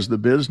 speaking as the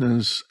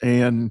business,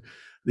 and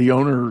the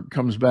owner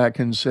comes back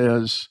and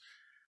says,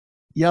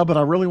 yeah, but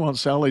I really want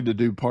Sally to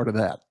do part of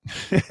that.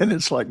 And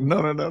it's like,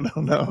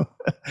 no.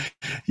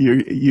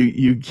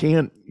 You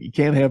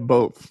can't have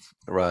both.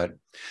 Right.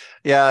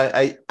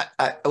 Yeah.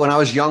 I when I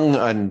was young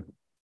and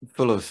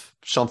full of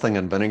something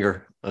and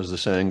vinegar, as the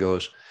saying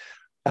goes,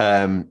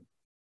 I'd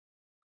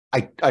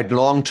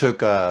long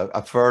took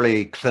a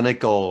fairly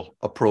clinical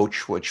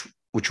approach, which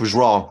was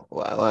wrong,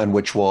 and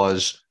which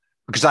was,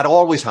 because that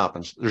always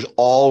happens. There's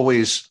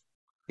always,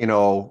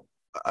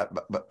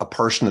 a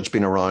person that's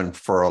been around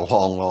for a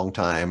long, long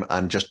time,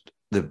 and just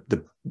they've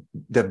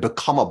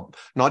become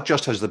not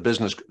just has the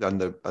business and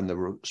the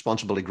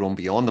responsibility grown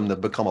beyond them,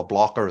 they've become a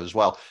blocker as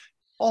well.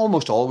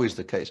 Almost always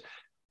the case.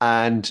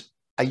 And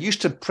I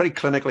used to pretty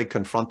clinically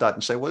confront that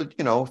and say, well,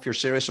 you know, if you're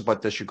serious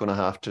about this, you're going to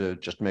have to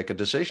just make a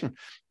decision.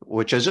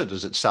 Which is it?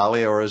 Is it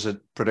Sally or is it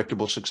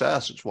predictable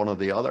success? It's one or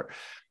the other.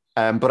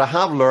 But I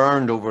have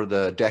learned over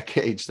the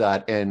decades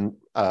that in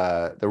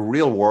the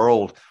real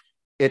world,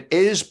 it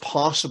is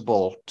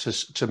possible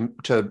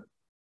to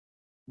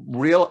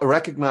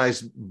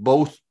recognize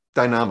both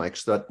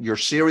dynamics, that you're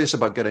serious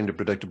about getting to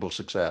predictable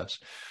success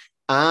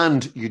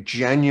and you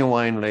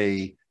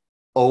genuinely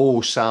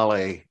owe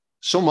Sally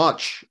so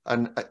much.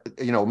 And,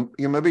 you know,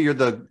 maybe you're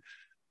the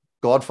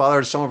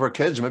godfather to some of her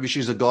kids. Maybe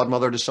she's the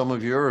godmother to some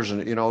of yours.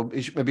 And, you know,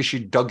 maybe she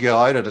dug you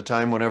out at a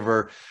time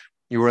whenever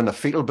you were in the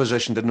fetal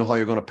position, didn't know how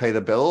you're going to pay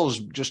the bills.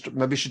 Just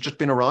maybe she's just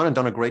been around and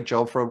done a great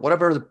job for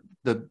whatever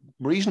the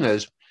reason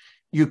is.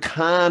 You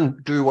can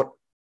do what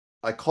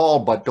I call,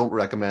 but don't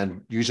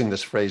recommend using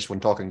this phrase when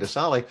talking to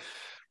Sally,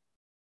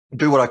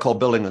 do what I call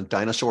building a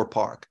dinosaur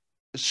park.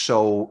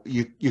 So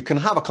you can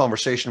have a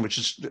conversation, which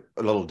is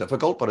a little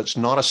difficult, but it's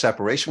not a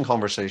separation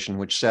conversation,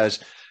 which says,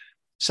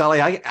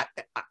 Sally,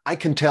 I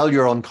can tell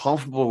you're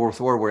uncomfortable with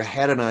where we're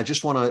headed, and I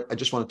just want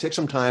to take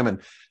some time and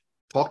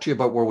talk to you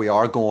about where we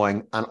are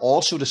going, and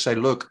also to say,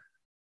 look,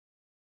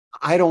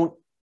 I don't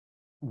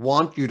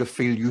want you to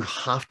feel you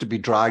have to be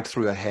dragged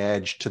through a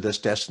hedge to this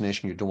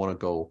destination you don't want to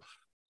go.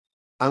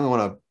 I'm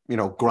going to, you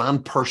know,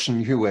 grand person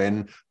you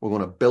in. We're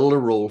going to build a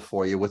role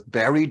for you with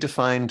very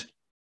defined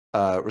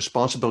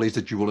responsibilities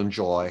that you will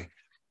enjoy.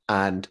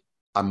 And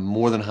I'm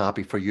more than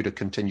happy for you to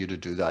continue to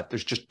do that.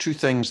 There's just two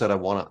things that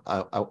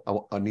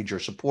I need your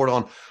support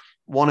on.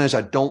 One is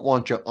I don't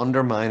want you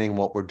undermining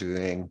what we're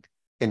doing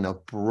in a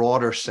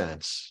broader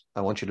sense.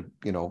 I want you to,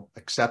 you know,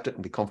 accept it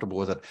and be comfortable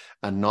with it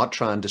and not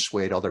try and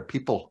dissuade other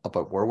people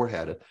about where we're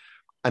headed.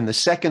 And the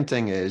second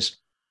thing is,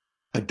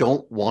 I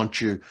don't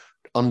want you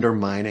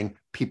undermining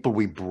people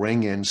we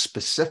bring in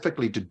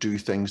specifically to do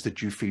things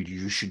that you feel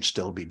you should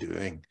still be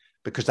doing,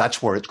 because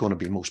that's where it's going to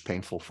be most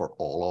painful for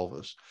all of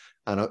us.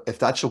 And if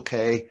that's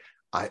okay,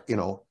 I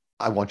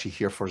want you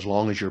here for as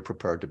long as you're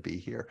prepared to be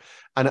here.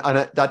 And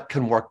that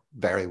can work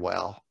very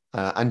well.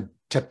 And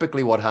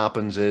typically what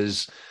happens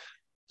is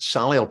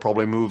Sally will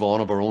probably move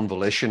on of her own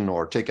volition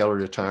or take out her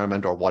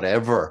retirement or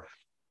whatever,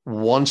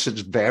 once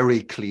it's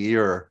very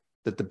clear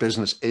that the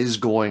business is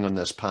going on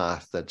this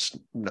path that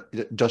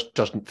just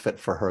doesn't fit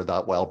for her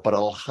that well. But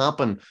it'll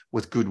happen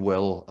with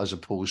goodwill as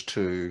opposed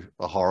to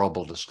a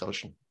horrible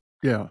discussion.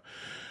 Yeah.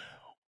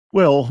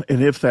 Well,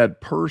 and if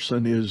that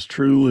person is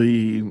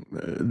truly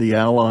the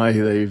ally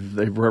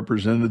they've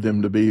represented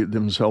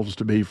themselves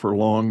to be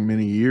for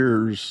many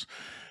years,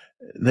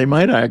 they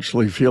might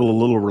actually feel a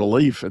little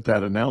relief at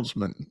that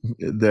announcement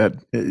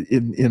that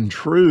in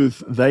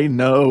truth, they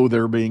know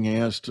they're being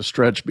asked to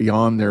stretch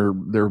beyond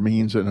their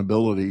means and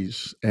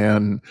abilities,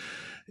 and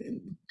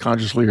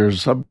consciously or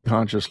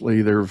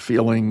subconsciously, they're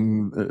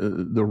feeling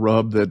the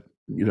rub that,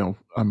 you know,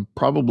 I'm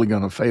probably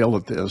going to fail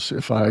at this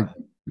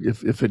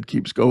if it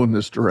keeps going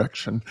this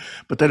direction.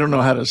 But they don't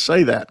know how to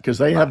say that because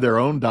they have their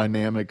own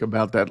dynamic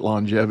about that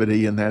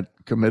longevity and that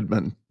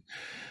commitment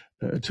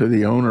to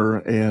the owner.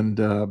 And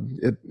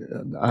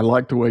I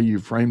like the way you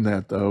frame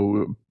that,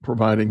 though,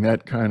 providing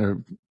that kind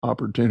of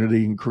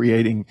opportunity and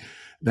creating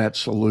that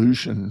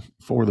solution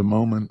for the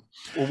moment.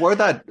 Well, where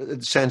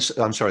that sense,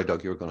 I'm sorry,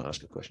 Doug, you were going to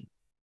ask a question.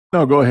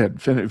 No, go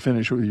ahead.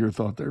 Finish with your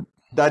thought there.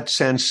 That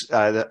sense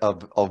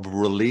of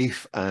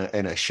relief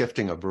and a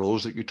shifting of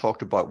roles that you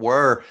talked about,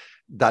 where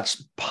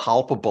that's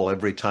palpable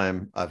every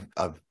time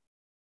I've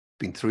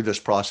been through this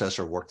process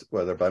or worked,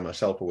 whether by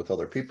myself or with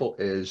other people,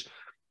 is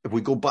if we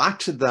go back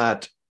to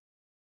that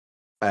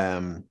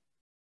T1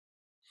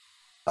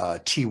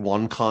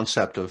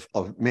 concept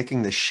of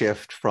making the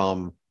shift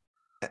from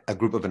a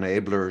group of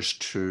enablers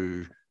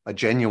to a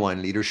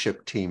genuine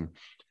leadership team,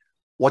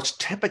 what's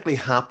typically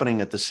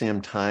happening at the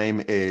same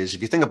time is,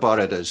 if you think about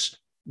it as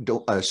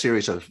a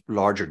series of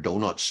larger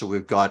donuts, so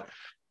we've got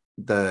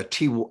we've got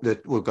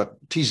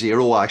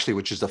T0 actually,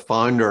 which is the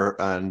founder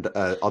and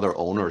other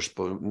owners,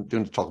 but we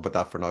don't talk about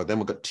that for now. Then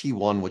we've got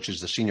T1, which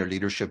is the senior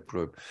leadership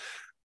group.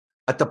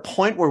 At the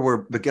point where we're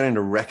beginning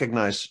to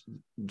recognize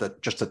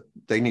that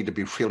they need to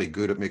be really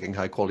good at making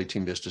high quality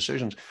team-based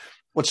decisions,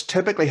 what's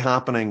typically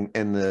happening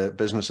in the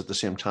business at the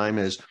same time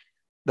is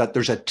that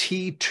there's a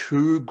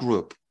T2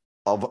 group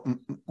of,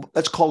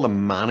 let's call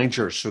them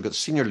managers. So we've got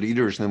senior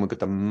leaders, and then we've got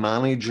the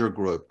manager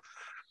group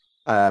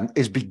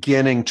is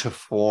beginning to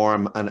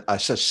form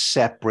as a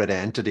separate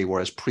entity,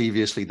 whereas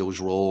previously those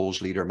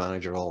roles, leader,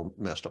 manager, all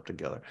messed up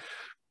together.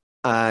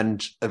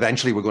 And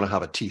eventually we're going to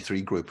have a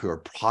T3 group who are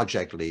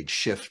project leads,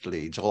 shift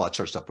leads, all that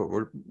sort of stuff, but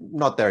we're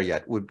not there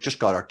yet. We've just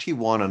got our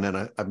T1 and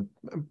then I'm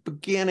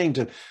beginning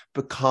to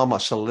become a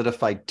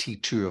solidified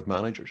T2 of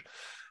managers.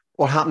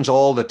 What happens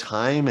all the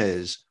time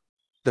is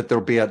that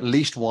there'll be at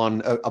least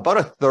one, about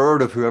a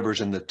third of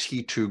whoever's in the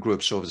T2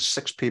 group. So if it's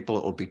 6 people,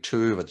 it'll be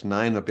 2. If it's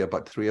 9, there'll be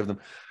about 3 of them.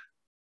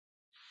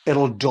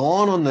 It'll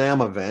dawn on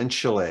them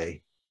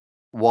eventually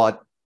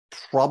what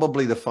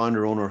probably the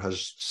founder owner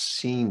has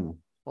seen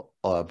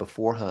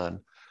beforehand,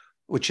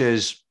 which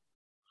is,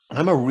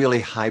 I'm a really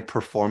high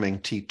performing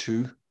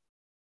T2.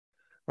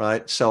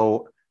 right?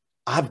 So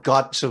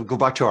go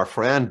back to our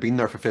friend, been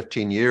there for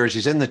 15 years.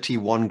 He's in the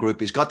T1 group.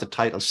 He's got the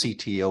title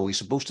CTO. He's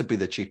supposed to be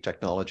the chief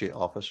technology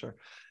officer.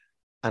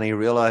 And he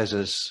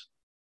realizes,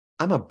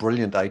 I'm a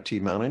brilliant IT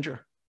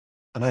manager.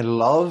 And I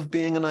love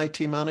being an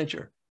IT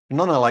manager.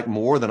 None I like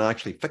more than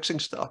actually fixing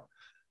stuff.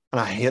 And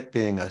I hate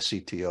being a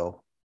CTO.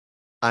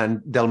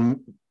 And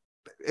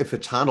if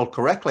it's handled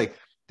correctly,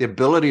 the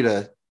ability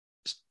to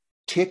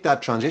take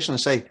that transition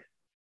and say,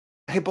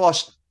 hey,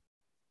 boss,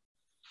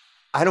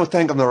 I don't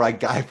think I'm the right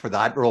guy for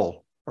that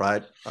role,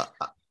 right?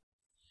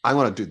 I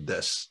want to do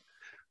this.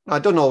 Now,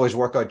 it doesn't always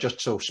work out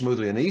just so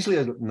smoothly and easily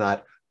as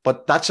that,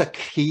 but that's a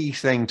key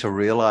thing to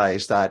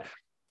realize, that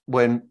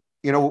when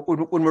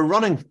we're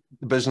running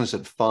the business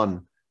at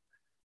Fun,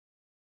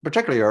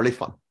 particularly early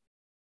Fun,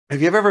 if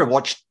you've ever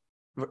watched,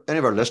 any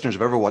of our listeners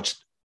have ever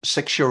watched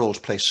 6-year-olds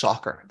play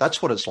soccer,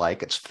 that's what it's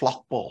like. It's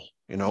flock ball.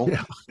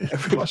 Yeah,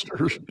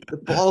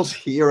 the ball's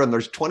here and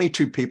there's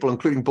 22 people,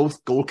 including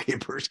both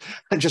goalkeepers,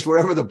 and just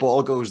wherever the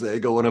ball goes, they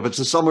go. And if it's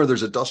the summer,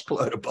 there's a dust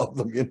cloud above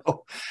them,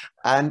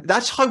 And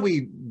that's how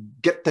we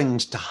get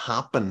things to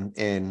happen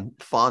in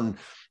Fun.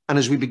 And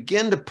as we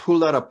begin to pull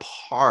that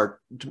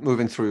apart,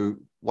 moving through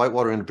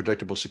Whitewater into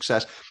predictable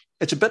success,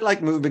 it's a bit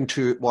like moving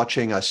to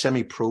watching a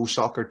semi-pro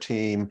soccer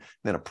team,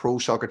 then a pro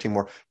soccer team,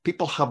 where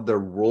people have their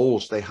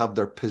roles, they have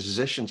their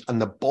positions,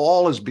 and the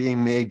ball is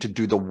being made to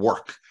do the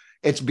work.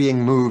 It's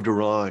being moved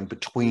around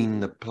between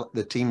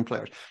the team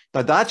players.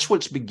 Now, that's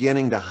what's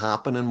beginning to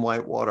happen in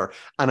Whitewater.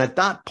 And at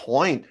that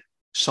point,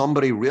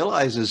 somebody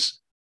realizes,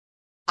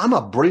 I'm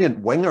a brilliant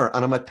winger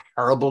and I'm a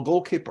terrible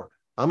goalkeeper.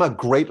 I'm a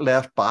great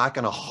left back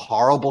and a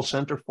horrible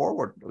center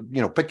forward.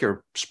 Pick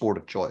your sport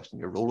of choice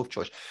and your role of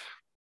choice.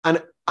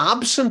 And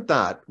absent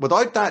that,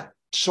 without that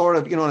sort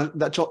of,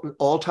 that's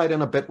all tied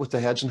in a bit with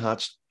the heads and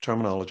hats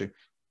terminology,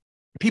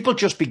 people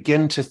just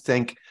begin to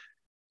think,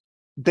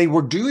 they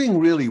were doing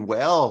really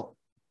well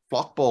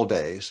flockball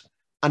days,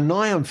 and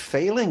now I'm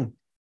failing.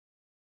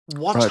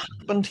 What's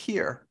happened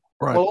here?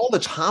 Right. Well, all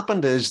that's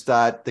happened is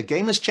that the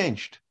game has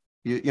changed.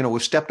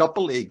 We've stepped up a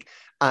league,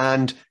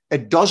 and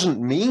it doesn't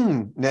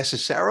mean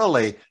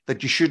necessarily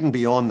that you shouldn't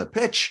be on the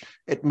pitch.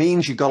 It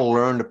means you got to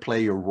learn to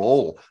play your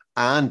role,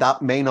 and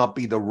that may not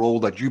be the role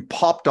that you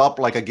popped up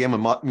like a game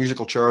of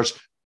musical chairs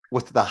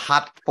with the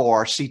hat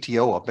for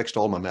CTO. I've mixed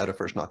all my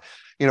metaphors now.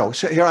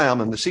 So here I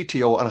am, I'm the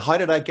CTO, and how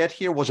did I get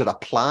here? Was it a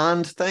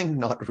planned thing?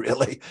 Not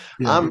really.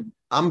 Yeah.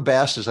 I'm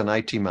best as an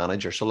IT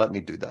manager, so let me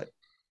do that.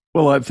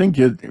 Well, I think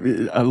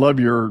I love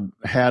your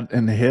hat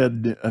and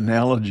head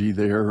analogy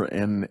there,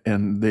 and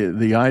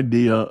the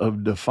idea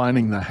of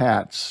defining the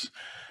hats.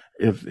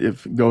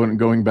 If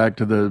going back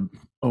to the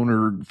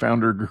owner,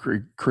 founder,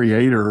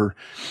 creator,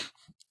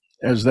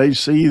 as they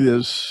see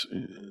this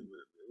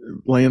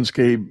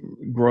landscape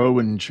grow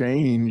and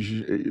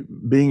change,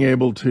 being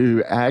able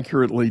to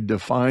accurately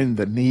define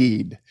the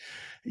need,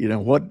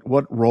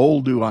 what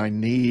role do I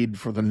need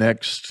for the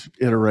next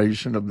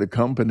iteration of the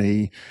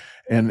company,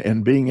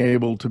 and being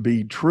able to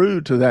be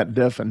true to that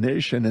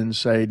definition and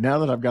say, now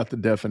that I've got the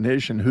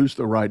definition, who's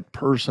the right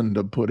person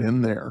to put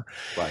in there?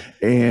 Right.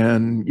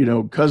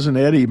 And, Cousin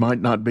Eddie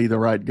might not be the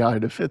right guy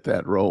to fit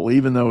that role,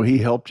 even though he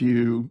helped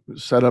you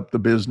set up the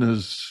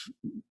business,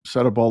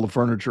 set up all the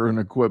furniture and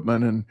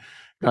equipment, and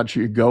got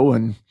you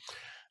going.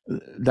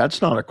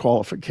 That's not a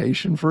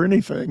qualification for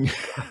anything.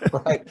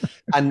 Right.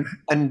 And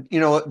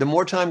the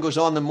more time goes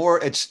on, the more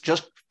it's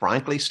just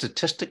frankly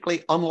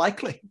statistically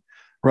unlikely.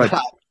 Right.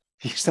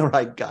 He's the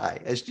right guy,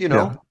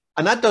 yeah.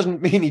 And that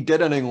doesn't mean he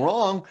did anything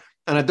wrong.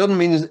 And it doesn't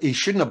mean he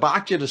shouldn't have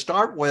backed you to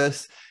start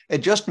with. It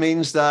just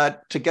means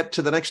that to get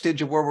to the next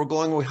stage of where we're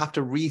going, we have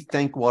to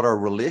rethink what our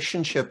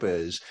relationship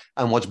is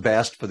and what's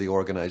best for the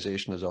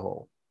organization as a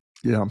whole.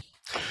 Yeah.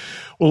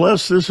 Well,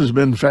 Les, this has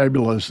been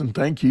fabulous, and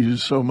thank you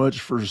so much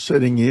for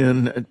sitting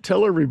in.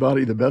 Tell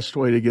everybody the best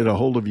way to get a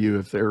hold of you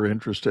if they're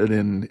interested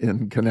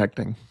in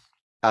connecting.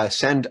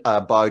 Send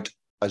about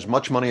as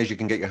much money as you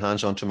can get your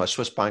hands on to my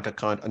Swiss bank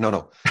account.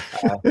 No.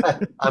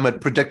 I'm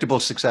at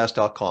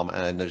predictablesuccess.com,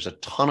 and there's a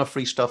ton of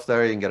free stuff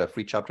there. You can get a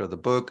free chapter of the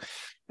book.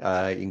 You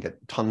can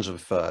get tons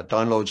of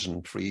downloads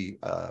and free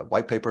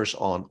white papers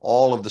on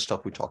all of the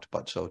stuff we talked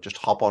about. So just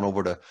hop on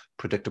over to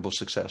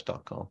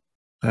predictablesuccess.com.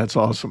 That's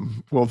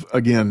awesome. Well,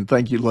 again,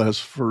 thank you, Les,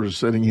 for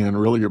sitting in.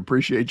 Really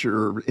appreciate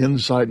your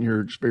insight and your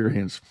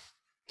experience.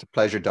 It's a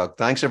pleasure, Doug.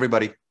 Thanks,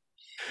 everybody.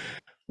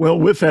 Well,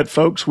 with that,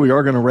 folks, we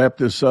are going to wrap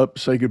this up,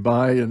 say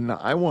goodbye. And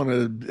I want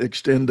to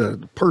extend a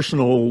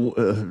personal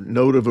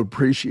note of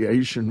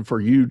appreciation for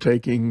you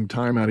taking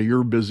time out of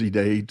your busy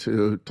day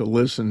to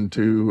listen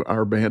to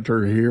our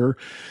banter here.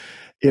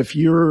 If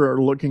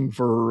you're looking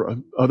for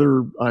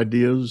other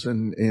ideas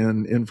and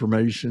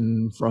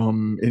information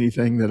from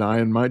anything that I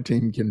and my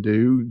team can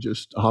do,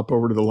 just hop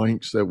over to the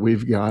links that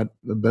we've got.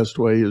 The best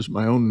way is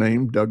my own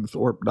name,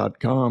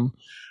 dougthorpe.com.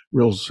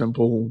 Real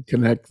simple,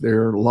 connect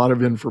there. A lot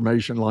of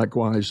information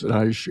likewise that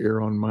I share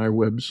on my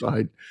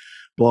website,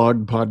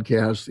 blog,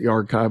 podcast, the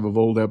archive of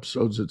old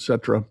episodes,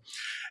 etc.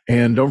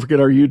 And don't forget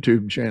our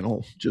YouTube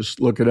channel.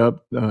 Just look it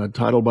up,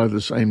 title by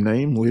the same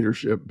name,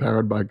 Leadership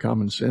Powered by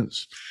Common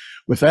Sense.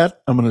 With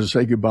that, I'm going to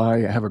say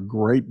goodbye. Have a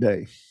great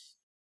day.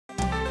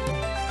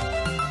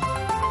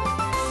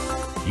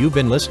 You've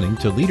been listening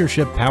to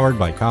Leadership Powered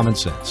by Common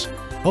Sense,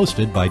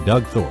 hosted by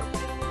Doug Thorpe.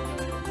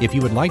 If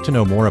you would like to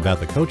know more about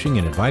the coaching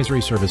and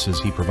advisory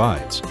services he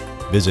provides,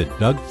 visit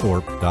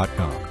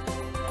dougthorpe.com.